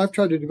I've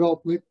tried to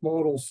develop link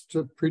models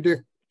to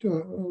predict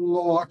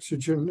low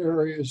oxygen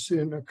areas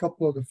in a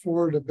couple of the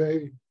Florida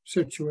Bay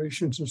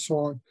situations and so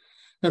on,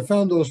 and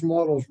found those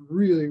models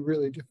really,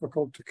 really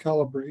difficult to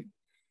calibrate.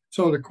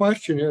 So the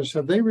question is,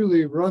 have they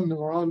really run the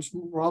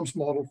ROMS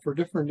model for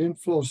different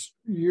inflows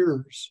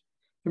years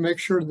to make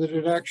sure that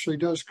it actually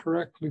does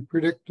correctly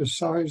predict the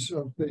size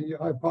of the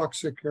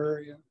hypoxic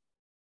area?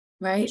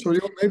 Right. So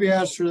you'll maybe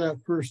answer that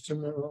first,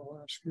 and then I'll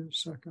ask you the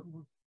second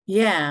one.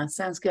 Yeah,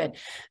 sounds good.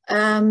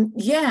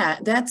 Yeah,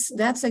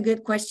 that's a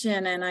good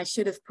question, and I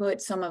should have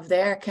put some of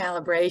their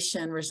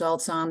calibration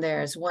results on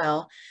there as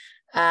well.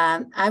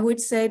 I would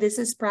say this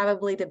is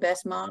probably the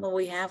best model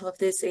we have of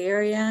this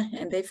area,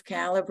 and they've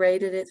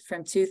calibrated it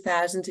from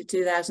 2000 to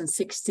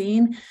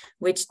 2016,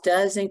 which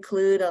does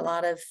include a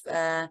lot of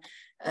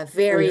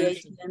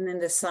variation in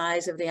the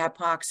size of the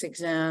hypoxic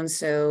zone.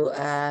 So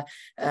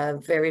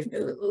very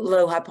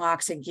low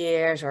hypoxic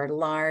years or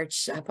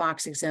large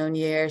hypoxic zone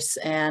years.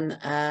 And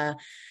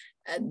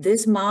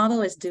this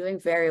model is doing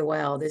very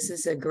well. This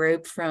is a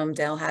group from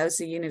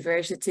Dalhousie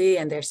University,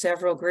 and there are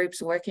several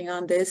groups working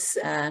on this.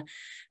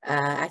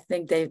 I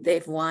think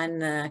they've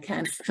won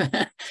kind of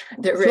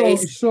the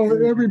race.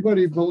 So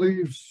everybody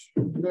believes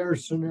their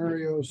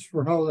scenarios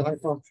for how the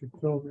hypoxic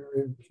zone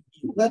area is.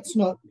 That's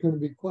not going to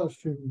be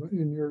questioned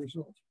in your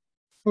results.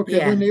 Okay,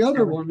 yeah. Then the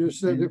other one is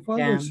that if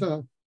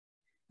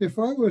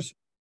I was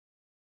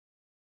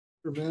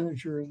a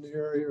manager in the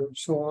area and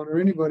so on, or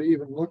anybody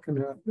even looking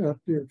at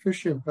the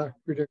fish impact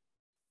prediction,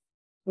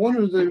 one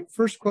of the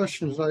first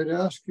questions I'd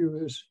ask you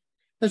is,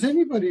 has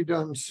anybody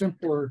done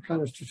simpler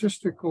kind of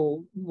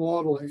statistical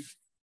modeling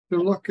to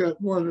look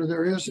at whether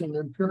there is an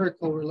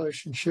empirical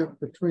relationship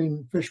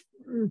between fish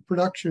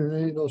production in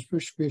any of those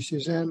fish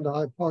species and the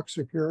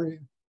hypoxic area?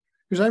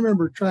 Because I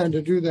remember trying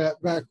to do that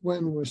back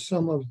when with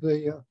some of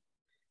the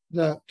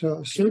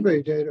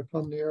survey data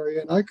from the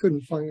area, and I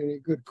couldn't find any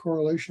good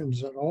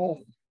correlations at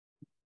all.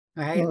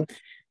 Right.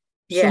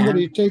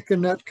 Somebody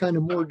taking that kind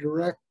of more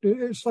direct,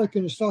 it's like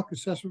in a stock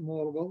assessment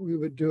model, what we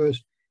would do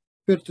is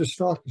fit the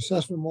stock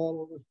assessment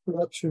model with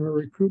production or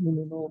recruitment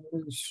and all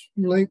these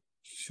linked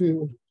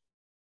to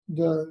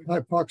the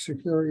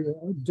hypoxic area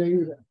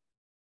data.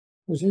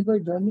 Has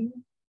anybody done that?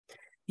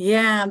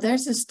 Yeah,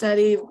 there's a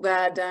study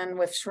done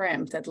with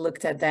shrimp that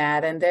looked at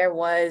that, and there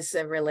was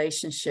a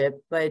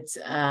relationship. But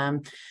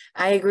I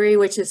agree,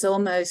 which is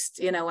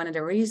almost, one of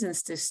the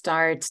reasons to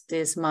start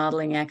this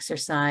modeling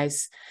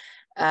exercise.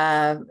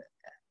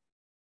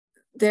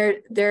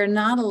 There are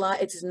not a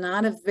lot, it's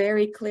not a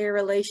very clear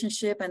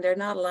relationship, and there are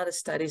not a lot of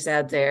studies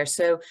out there.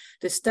 So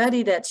the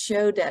study that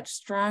showed that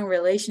strong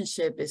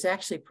relationship is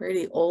actually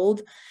pretty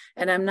old,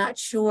 and I'm not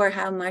sure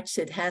how much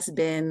it has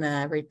been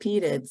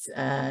repeated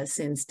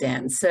since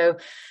then. So,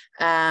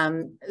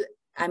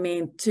 I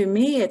mean, to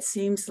me, it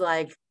seems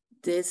like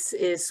this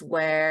is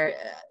where,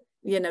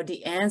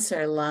 the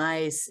answer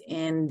lies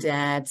in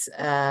that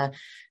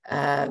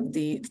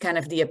the kind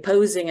of the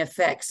opposing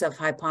effects of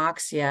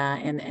hypoxia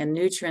and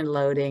nutrient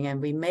loading, and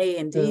we may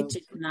indeed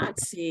just not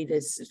see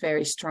this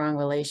very strong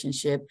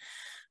relationship.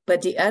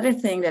 But the other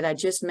thing that I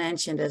just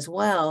mentioned as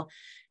well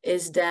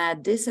is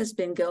that this has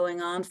been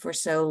going on for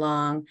so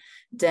long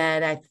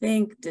that I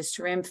think the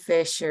shrimp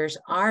fishers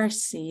are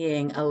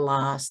seeing a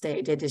loss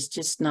that is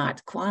just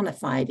not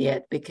quantified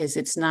yet, because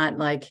it's not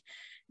like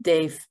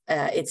they've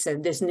it's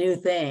this new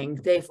thing.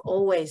 They've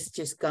always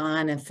just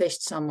gone and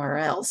fished somewhere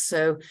else.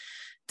 So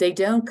they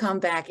don't come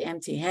back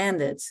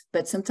empty-handed,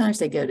 but sometimes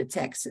they go to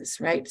Texas,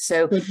 right?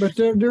 So, but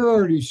they're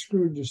already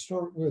screwed to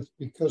start with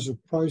because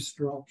of price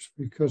drops,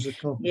 because of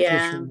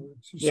competition.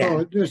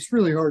 So it's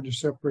really hard to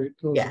separate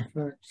those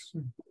effects.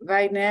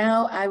 Right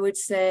now, I would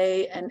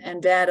say,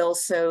 and that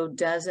also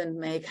doesn't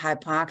make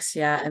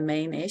hypoxia a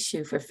main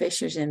issue for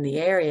fishers in the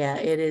area.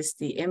 It is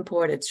the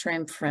imported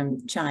shrimp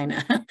from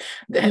China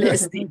that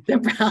is the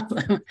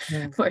problem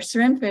for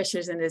shrimp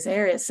fishers in this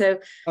area. So,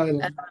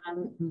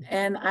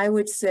 and I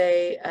would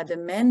say the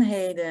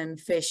Menhaden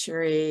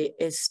fishery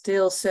is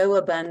still so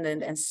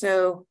abundant and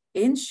so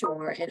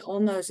inshore, it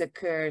almost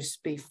occurs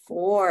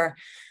before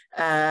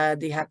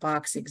the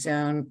hypoxic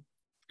zone.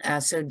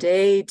 So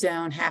they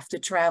don't have to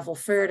travel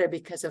further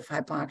because of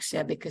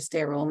hypoxia, because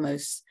they're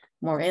almost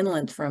more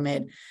inland from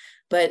it.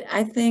 But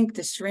I think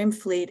the shrimp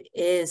fleet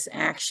is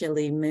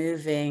actually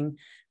moving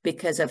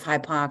because of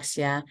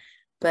hypoxia,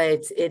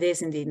 but it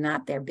is indeed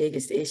not their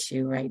biggest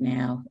issue right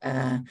now.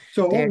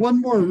 So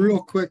one more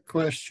real quick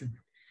question.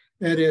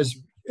 That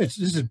is, this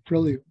is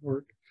brilliant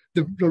work.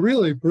 The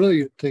really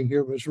brilliant thing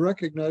here was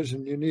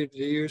recognizing you needed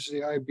to use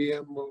the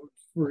IBM mode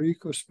for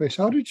Ecospace.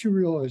 How did you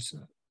realize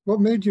that?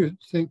 What made you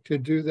think to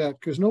do that?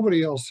 Because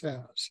nobody else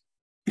has.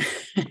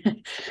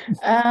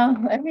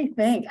 Let me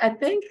think. I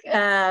think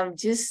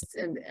just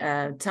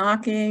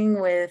talking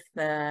with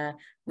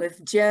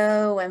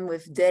Joe and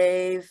with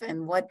Dave,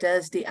 and what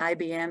does the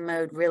IBM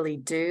mode really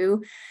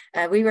do?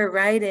 We were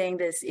writing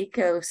this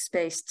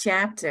Ecospace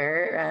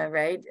chapter,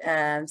 right?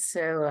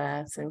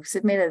 So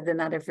submitted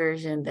another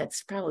version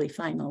that's probably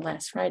final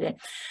last Friday,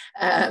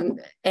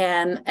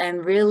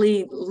 and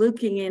really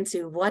looking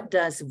into what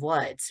does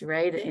what,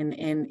 right, in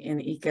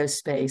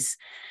Ecospace,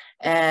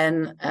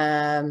 and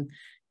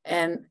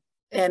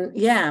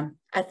yeah,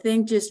 I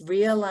think just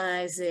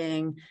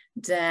realizing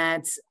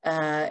that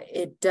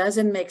it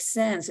doesn't make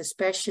sense,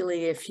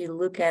 especially if you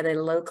look at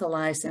a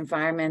localized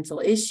environmental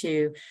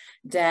issue,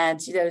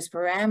 that those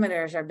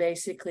parameters are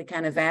basically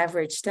kind of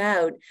averaged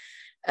out.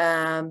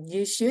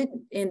 You should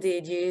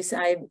indeed use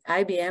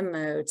IBM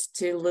modes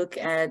to look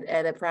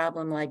at a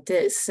problem like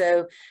this.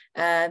 So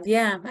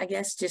yeah, I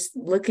guess just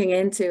looking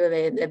into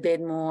it a bit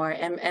more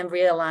and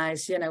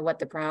realize, what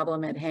the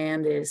problem at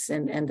hand is,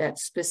 and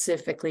that's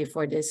specifically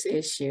for this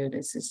issue.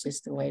 This is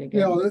just the way to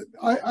go.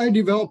 Yeah, I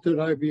developed an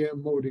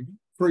IBM mode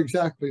for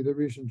exactly the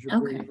reasons you're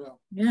bringing up.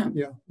 Yeah,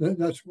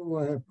 that's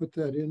why I put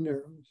that in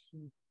there.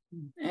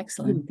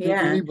 Excellent. Didn't think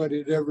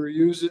anybody'd ever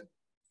use it.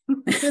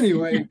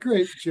 Anyway,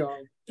 great job.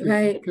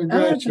 Right.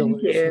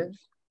 Congratulations. Thank you.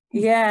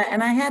 Yeah,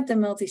 and I had the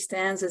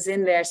multi-stanzas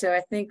in there. So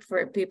I think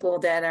for people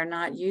that are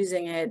not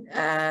using it,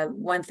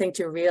 one thing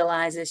to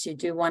realize is you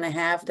do want to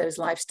have those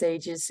life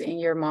stages in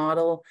your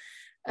model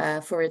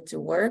for it to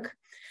work.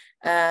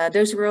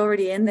 Those were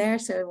already in there,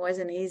 so it was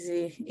an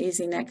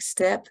easy next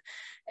step.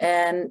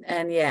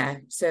 And yeah,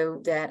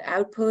 so that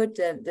output,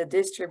 the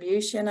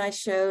distribution I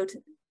showed,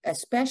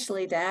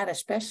 especially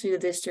the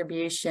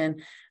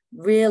distribution,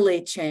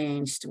 really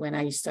changed when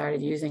I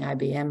started using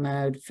IBM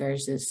mode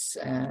versus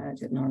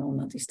the normal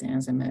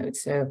multi-stanza mode.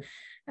 So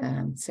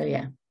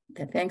yeah,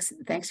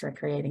 thanks for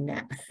creating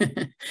that.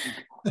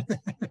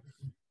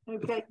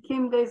 Okay,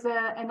 Kim, there's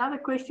another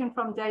question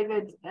from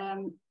David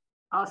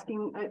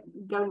asking,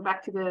 going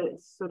back to the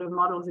sort of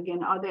models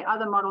again, are there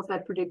other models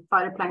that predict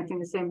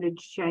phytoplankton assemblage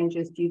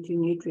changes due to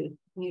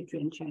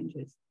nutrient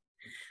changes?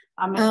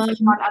 I mean,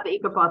 not other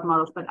ecopath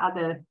models, but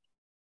other.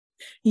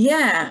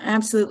 Yeah,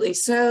 absolutely.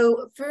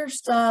 So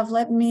first off,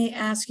 let me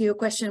ask you a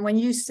question. When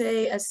you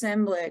say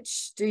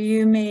assemblage, do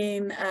you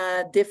mean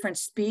different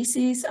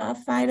species of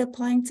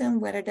phytoplankton,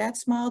 whether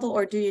that's modeled,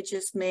 or do you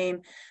just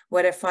mean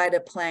whether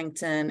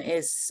phytoplankton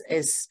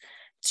is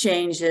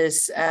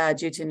changes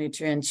due to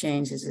nutrient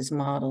changes is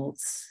modeled?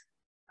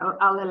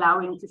 I'll allow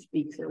him to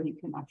speak so he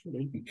can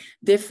actually.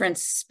 Different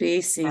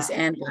species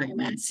and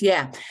biomass,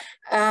 yeah.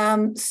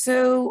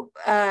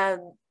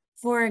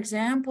 For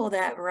example,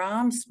 that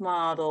ROMS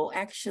model,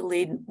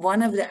 actually,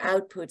 one of the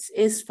outputs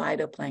is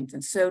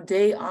phytoplankton. So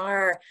they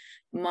are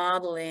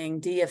modeling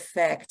the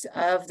effect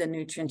of the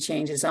nutrient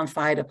changes on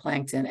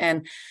phytoplankton.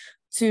 And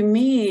to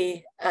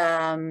me,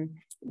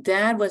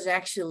 that was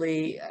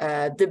actually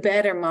the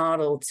better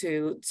model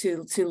to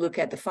look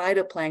at the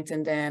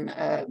phytoplankton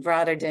than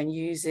rather than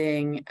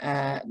using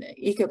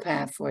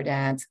Ecopath for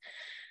that,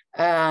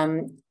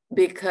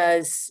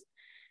 because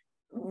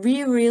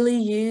we really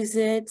use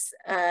it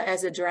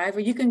as a driver.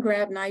 You can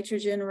grab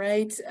nitrogen,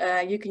 right?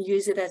 You can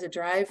use it as a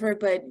driver,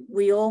 but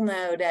we all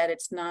know that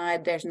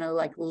there's no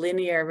like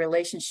linear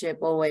relationship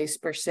always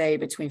per se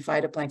between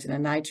phytoplankton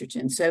and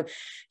nitrogen. So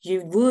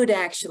you would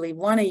actually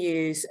want to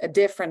use a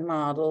different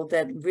model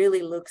that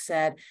really looks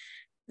at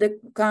the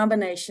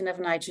combination of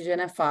nitrogen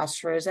and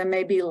phosphorus and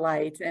maybe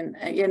light and,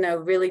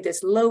 really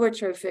this lower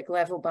trophic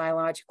level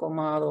biological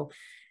model.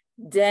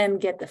 Then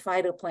get the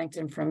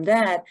phytoplankton from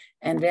that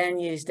and then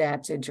use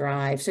that to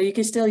drive. So you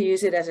can still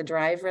use it as a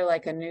driver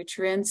like a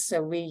nutrient.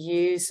 So we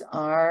use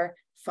our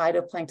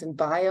phytoplankton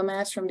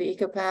biomass from the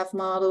Ecopath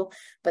model,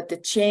 but the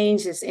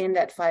changes in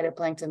that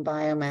phytoplankton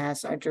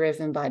biomass are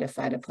driven by the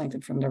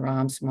phytoplankton from the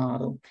ROMS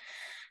model.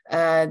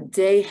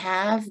 They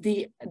have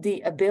the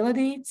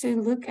ability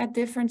to look at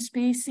different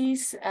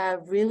species.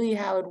 Really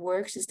how it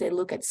works is they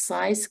look at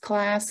size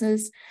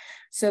classes.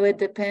 So it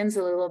depends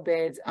a little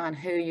bit on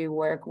who you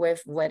work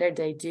with, whether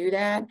they do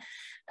that.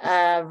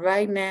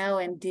 Right now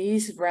in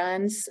these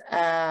runs,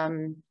 I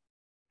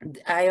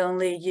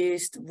only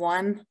used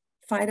one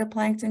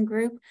phytoplankton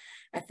group.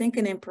 I think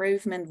an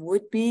improvement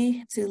would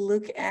be to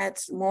look at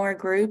more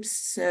groups.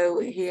 So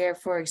here,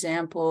 for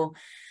example,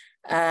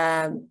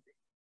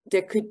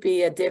 there could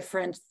be a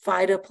different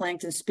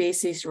phytoplankton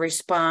species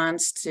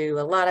response to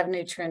a lot of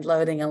nutrient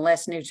loading and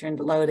less nutrient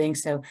loading.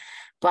 So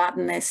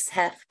botanists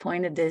have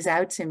pointed this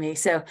out to me.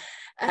 So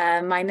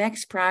my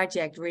next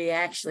project, we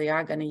actually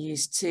are going to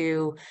use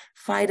two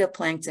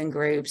phytoplankton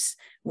groups,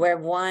 where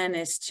one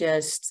is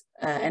just,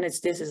 and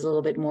this is a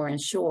little bit more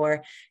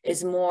inshore,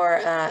 is more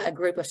a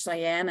group of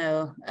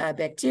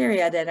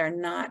cyanobacteria that are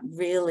not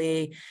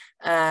really,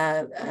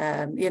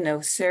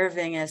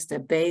 serving as the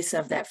base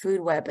of that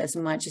food web as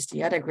much as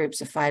the other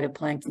groups of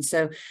phytoplankton.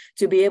 So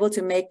to be able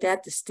to make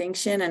that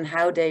distinction and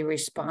how they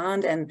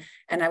respond, and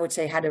I would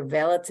say how the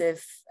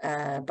relative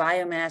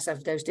biomass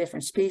of those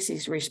different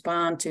species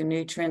respond to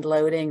nutrient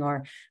loading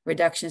or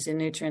reductions in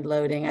nutrient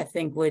loading, I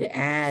think would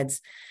add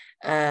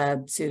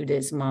to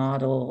this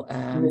model.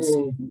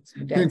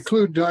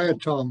 Include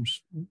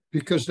diatoms,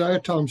 because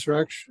diatoms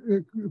are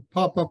actually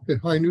pop up at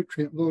high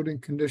nutrient loading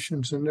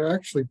conditions, and they're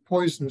actually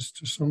poisonous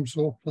to some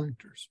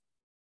zooplanktons.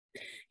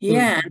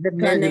 Yeah,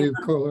 negative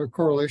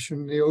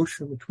correlation in the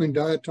ocean between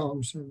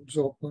diatoms and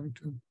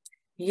zooplankton.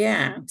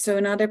 Yeah, so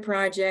in other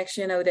projects,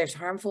 there's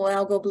harmful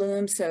algal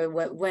blooms. So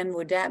when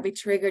would that be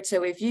triggered?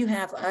 So if you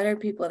have other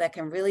people that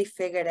can really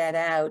figure that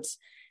out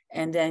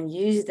and then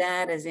use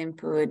that as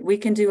input, we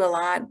can do a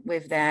lot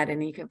with that in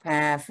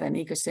Ecopath and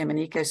Ecosim and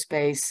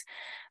Ecospace.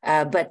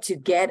 But to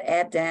get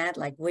at that,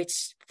 like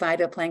which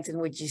phytoplankton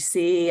would you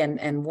see,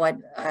 and what,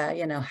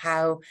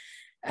 how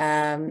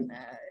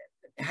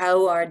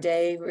are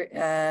they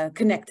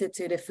connected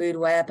to the food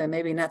web, and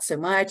maybe not so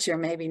much, or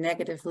maybe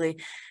negatively,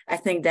 I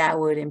think that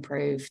would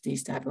improve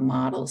these type of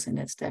models, and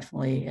that's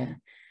definitely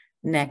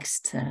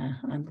next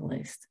on the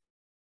list.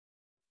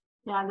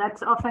 Yeah,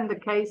 that's often the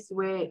case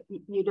where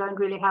you don't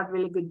really have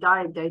really good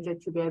diet data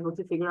to be able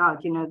to figure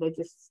out, they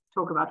just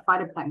talk about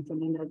phytoplankton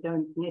and they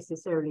don't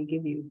necessarily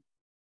give you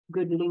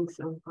good links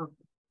of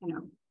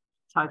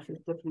types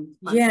of different.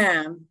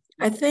 Yeah,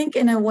 I think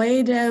in a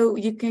way though,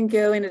 you can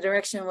go in the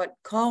direction of what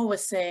Carl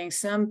was saying.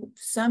 Some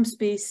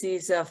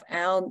species of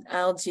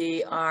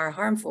algae are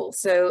harmful.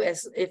 So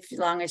as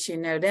long as you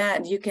know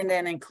that, you can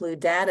then include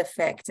that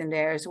effect in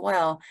there as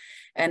well,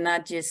 and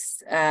not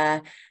just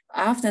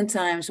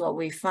oftentimes what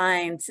we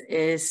find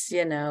is,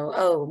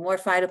 more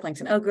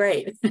phytoplankton. Oh,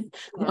 great.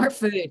 More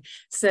food.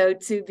 So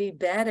to be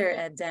better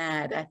at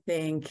that, I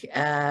think,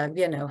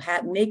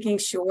 making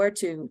sure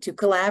to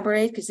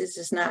collaborate, because this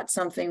is not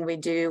something we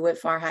do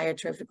with our higher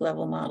trophic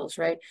level models,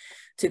 right?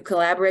 To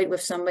collaborate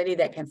with somebody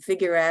that can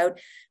figure out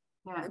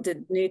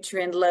the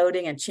nutrient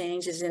loading and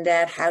changes in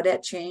that, how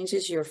that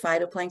changes your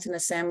phytoplankton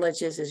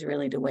assemblages is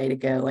really the way to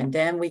go. And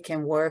then we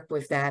can work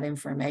with that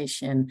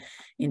information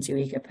into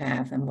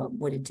Ecopath and what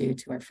would it do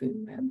to our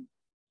food web.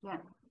 Yeah.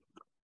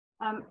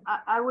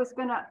 I was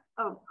gonna,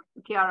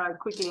 Chiara,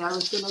 quickly, I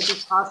was gonna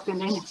just ask,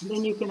 and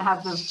then you can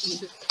have the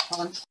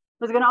I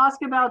was gonna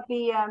ask about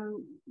the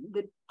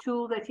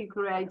tool that you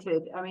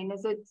created. I mean,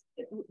 do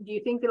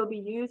you think it'll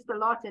be used a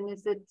lot, and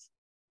do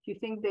you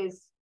think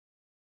there's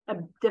a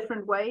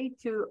different way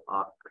to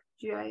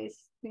ArcGIS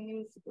to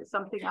use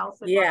something else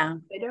that's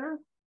better?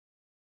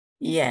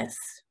 Yes.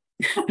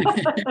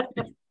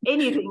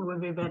 Anything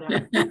would be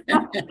better,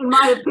 in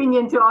my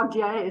opinion, to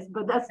ArcGIS,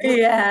 but that's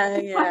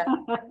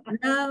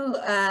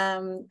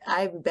No,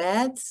 I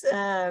bet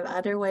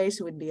other ways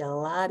would be a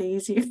lot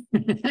easier.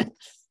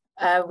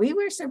 We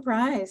were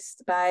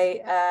surprised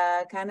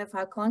by kind of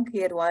how clunky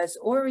it was,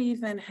 or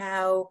even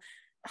how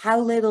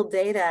little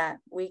data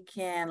we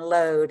can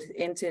load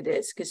into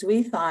this, because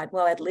we thought,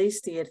 well, at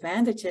least the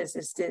advantages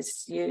is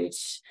this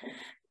huge,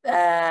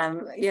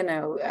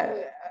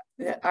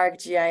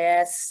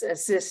 ArcGIS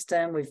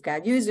system. We've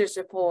got user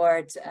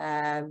support.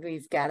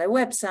 We've got a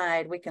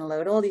website. We can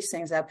load all these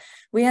things up.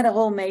 We had a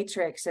whole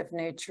matrix of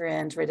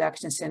nutrient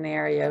reduction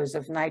scenarios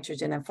of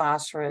nitrogen and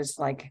phosphorus,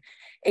 like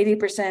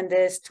 80%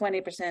 this,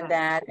 20%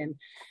 that,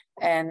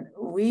 and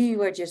we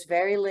were just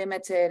very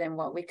limited in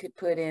what we could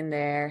put in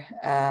there.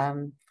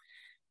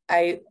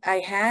 I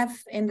have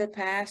in the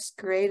past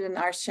created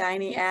our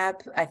Shiny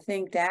app. I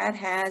think that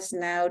has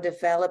now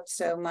developed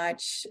so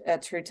much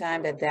through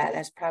time that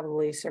has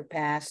probably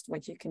surpassed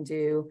what you can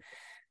do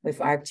with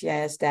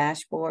ArcGIS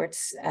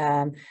dashboards.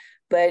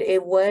 But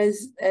it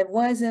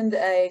wasn't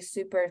a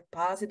super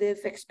positive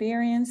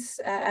experience,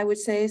 I would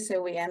say.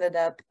 So we ended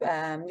up,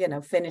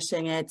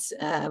 finishing it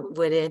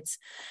with it.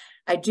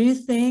 I do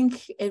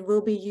think it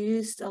will be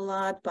used a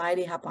lot by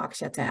the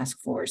Hypoxia Task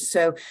Force.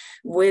 So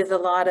with a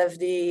lot of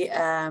the,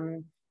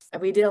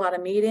 we did a lot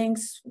of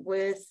meetings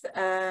with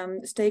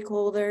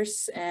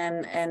stakeholders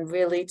and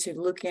really to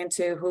look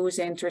into who's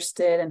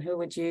interested and who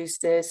would use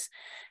this.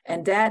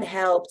 And that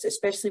helped,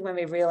 especially when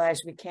we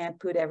realized we can't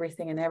put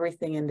everything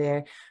in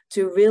there,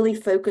 to really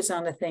focus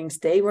on the things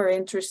they were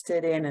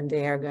interested in, and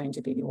they are going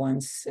to be the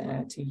ones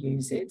to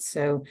use it.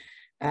 So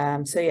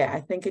yeah, I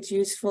think it's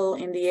useful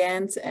in the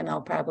end, and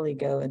I'll probably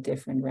go a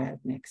different route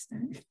next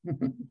time.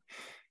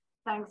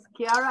 Thanks,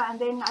 Chiara. And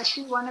then I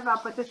see one of our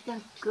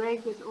participants,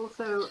 Greg, is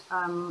also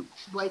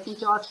waiting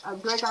to ask.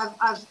 Greg,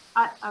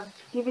 I've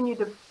given you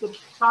the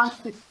chance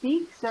to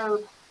speak,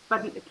 so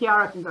but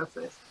Chiara can go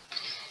first.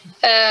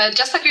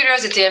 Just a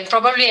curiosity, and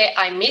probably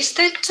I missed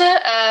it,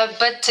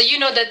 but you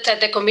know that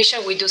at the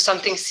Commission we do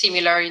something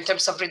similar in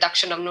terms of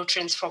reduction of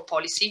nutrients for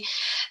policy,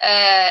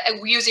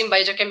 using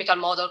biogeochemical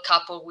model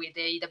coupled with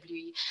the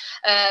EWE.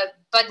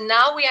 But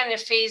now we are in a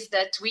phase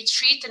that we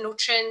treat the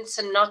nutrients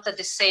not at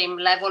the same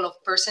level of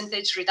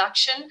percentage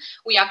reduction.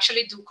 We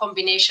actually do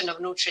combination of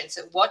nutrients.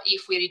 What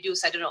if we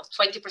reduce, I don't know,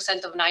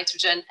 20% of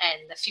nitrogen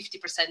and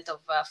 50%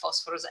 of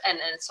phosphorus and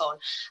so on?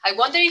 I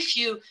wonder if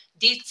you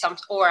did some,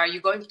 or are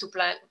you going to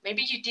plan?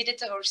 Maybe you did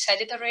it or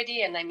said it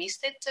already and I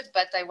missed it,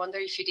 but I wonder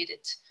if you did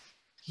it.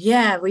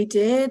 Yeah, we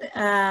did.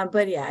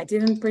 But yeah, I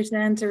didn't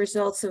present the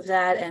results of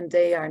that, and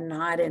they are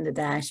not in the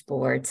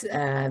dashboard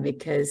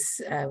because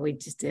we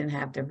just didn't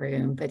have the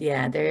room. But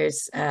yeah,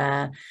 there's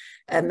a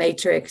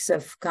matrix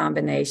of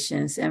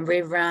combinations, and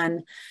we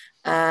ran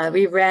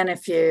a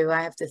few.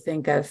 I have to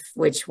think of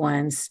which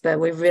ones, but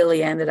we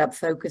really ended up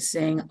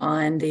focusing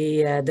on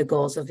the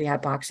goals of the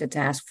Hypoxia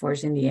Task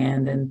Force in the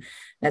end, and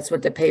that's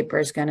what the paper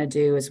is going to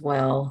do as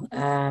well.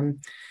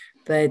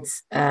 But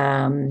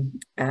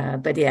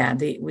yeah,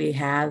 we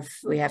have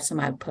some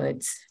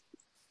outputs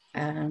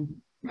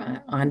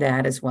on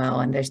that as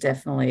well, and there's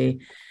definitely,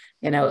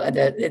 you know,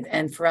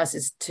 and for us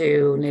it's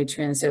two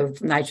nutrients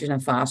of nitrogen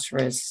and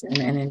phosphorus,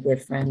 and in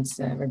different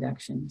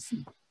reductions.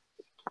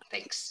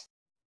 Thanks.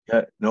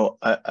 Yeah, no,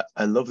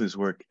 I love this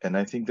work, and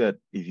I think that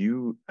if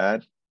you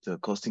add the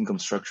cost income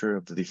structure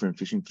of the different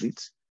fishing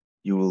fleets,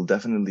 you will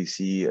definitely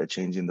see a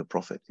change in the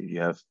profit if you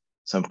have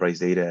some price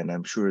data, and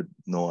I'm sure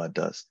NOAA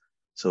does.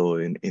 So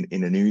in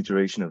a new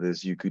iteration of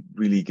this, you could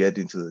really get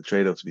into the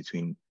trade-offs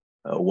between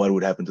what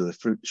would happen to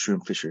the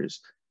shrimp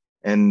fishers.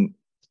 And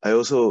I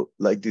also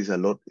like this a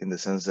lot in the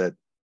sense that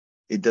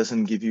it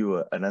doesn't give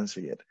you an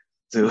answer yet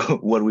to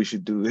what we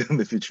should do in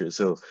the future.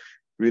 So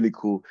really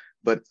cool.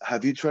 But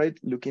have you tried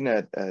looking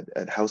at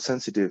how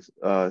sensitive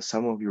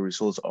some of your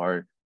results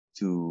are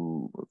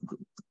to,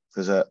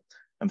 because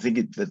I'm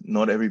thinking that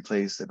not every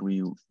place that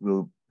we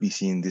will be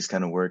seeing this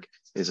kind of work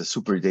is a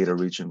super data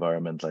rich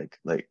environment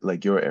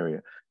like your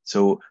area.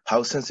 So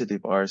how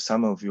sensitive are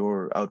some of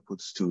your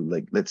outputs to,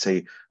 like, let's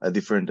say a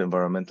different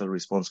environmental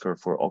response curve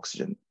for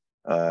oxygen,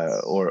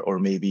 or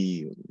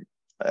maybe,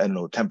 I don't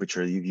know,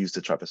 temperature? You've used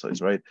the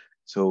trapezoids, right?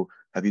 So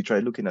have you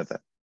tried looking at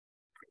that?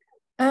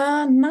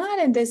 Not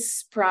in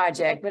this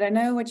project, but I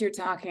know what you're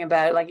talking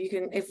about. Like, you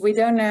can, if we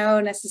don't know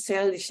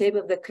necessarily the shape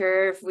of the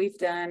curve, we've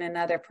done in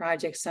other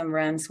projects some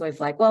runs with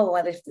like, well,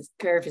 what if the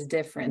curve is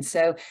different?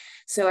 So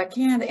I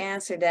can't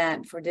answer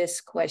that for this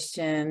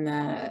question,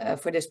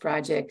 for this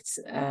project,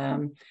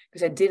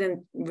 because I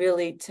didn't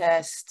really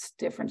test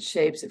different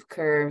shapes of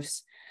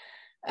curves.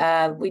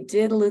 We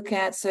did look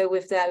at, so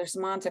with those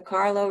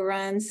Monte-Carlo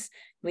runs,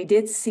 we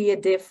did see a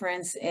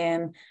difference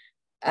in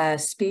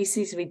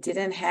species we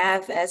didn't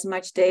have as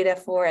much data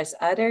for as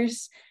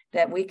others,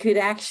 that we could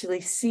actually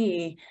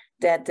see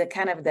that the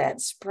kind of that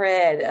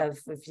spread of,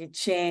 if you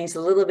change a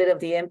little bit of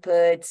the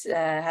input,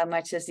 how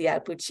much does the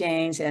output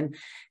change, and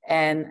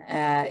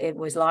it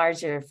was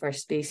larger for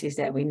species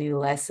that we knew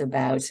less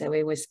about. So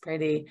it was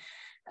pretty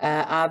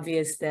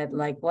obvious that,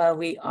 like, well,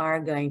 we are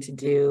going to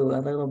do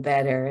a little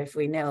better if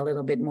we know a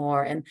little bit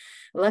more. And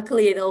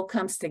luckily it all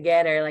comes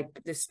together,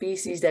 like the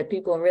species that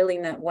people really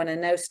want to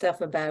know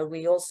stuff about,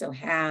 we also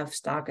have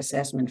stock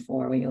assessment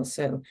for, we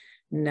also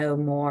know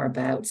more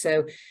about.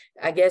 So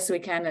I guess we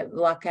kind of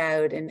luck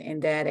out in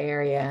that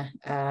area.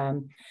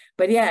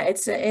 But yeah,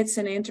 it's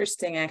an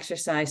interesting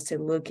exercise to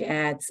look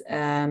at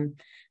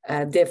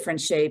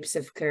different shapes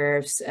of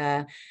curves.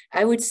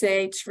 I would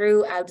say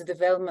throughout the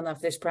development of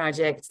this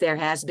project, there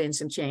has been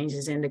some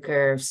changes in the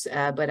curves,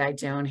 but I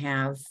don't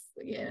have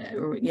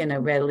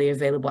readily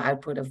available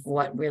output of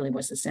what really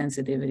was the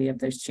sensitivity of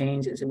those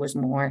changes. It was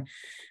more,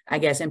 I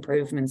guess,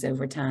 improvements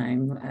over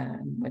time,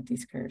 what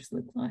these curves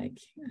look like.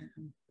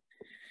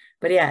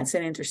 But yeah, it's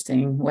an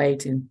interesting way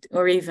to,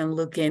 or even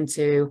look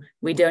into,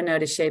 we don't know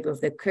the shape of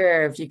the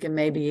curve, you can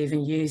maybe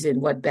even use it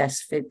what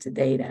best fit the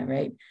data,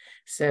 right?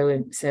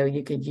 So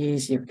you could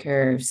use your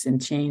curves and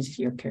change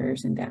your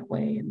curves in that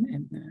way.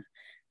 And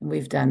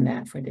we've done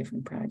that for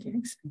different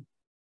projects.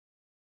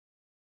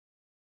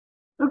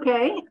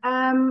 Okay,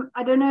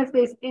 I don't know if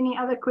there's any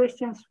other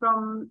questions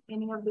from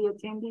any of the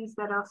attendees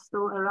that are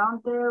still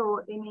around there,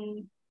 or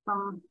any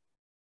from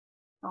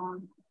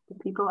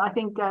people. I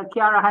think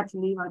Chiara had to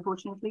leave,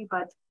 unfortunately,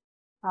 but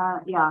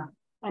yeah.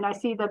 And I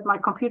see that my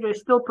computer is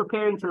still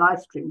preparing to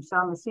live stream, so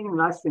I'm assuming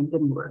live stream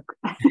didn't work.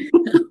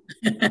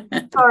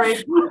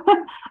 Sorry,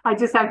 I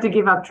just have to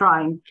give up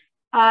trying.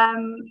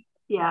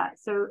 Yeah,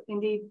 so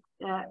indeed,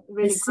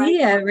 really I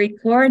see a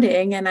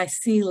recording and I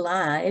see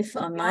live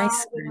on my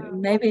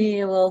screen. Maybe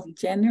it will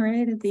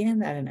generate at the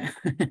end. I don't know.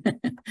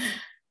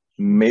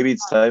 Maybe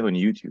it's live on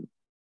YouTube,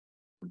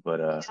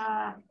 but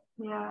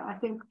yeah, I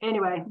think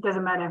anyway, it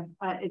doesn't matter.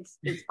 It's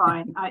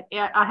fine.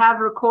 I have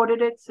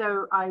recorded it,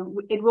 so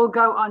it will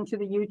go onto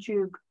the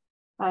YouTube.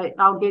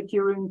 I'll get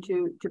Jeroen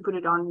to put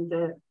it on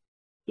the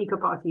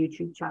Ecospace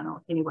YouTube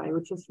channel anyway,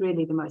 which is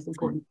really the most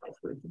important place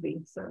for it to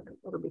be. So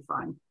it'll be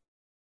fine.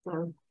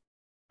 So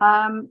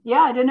yeah,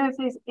 I don't know if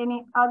there's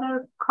any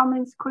other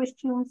comments,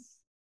 questions,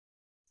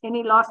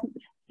 any last.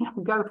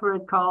 Go for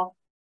it, Carl.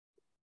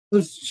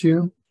 This is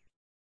Jim.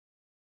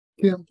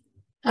 Kim.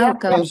 Oh,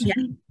 God.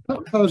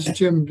 How's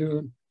Jim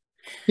doing?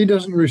 He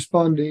doesn't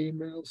respond to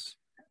emails.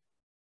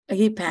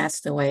 He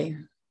passed away.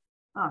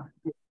 Oh,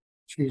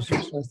 Jesus,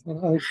 I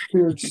thought I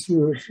feared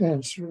to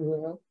answer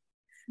that.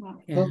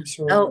 Yeah. I'm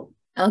sorry. Oh,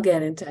 I'll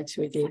get in touch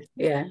with you.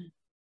 Yeah.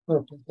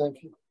 Okay,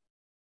 thank you.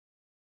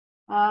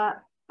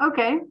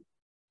 Okay.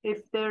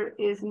 If there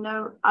is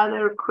no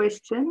other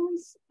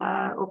questions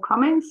or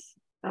comments,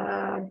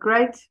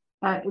 great.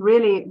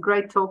 Really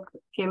great talk,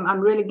 Kim. I'm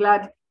really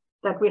glad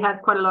that we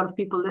had quite a lot of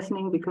people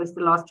listening, because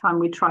the last time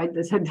we tried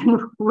this, it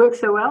didn't work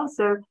so well.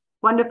 So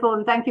wonderful.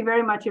 And thank you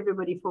very much,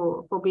 everybody,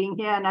 for being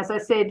here. And as I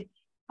said,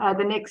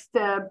 the next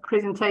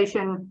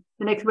presentation,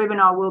 the next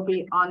webinar will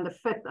be on the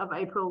 5th of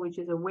April, which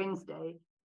is a Wednesday.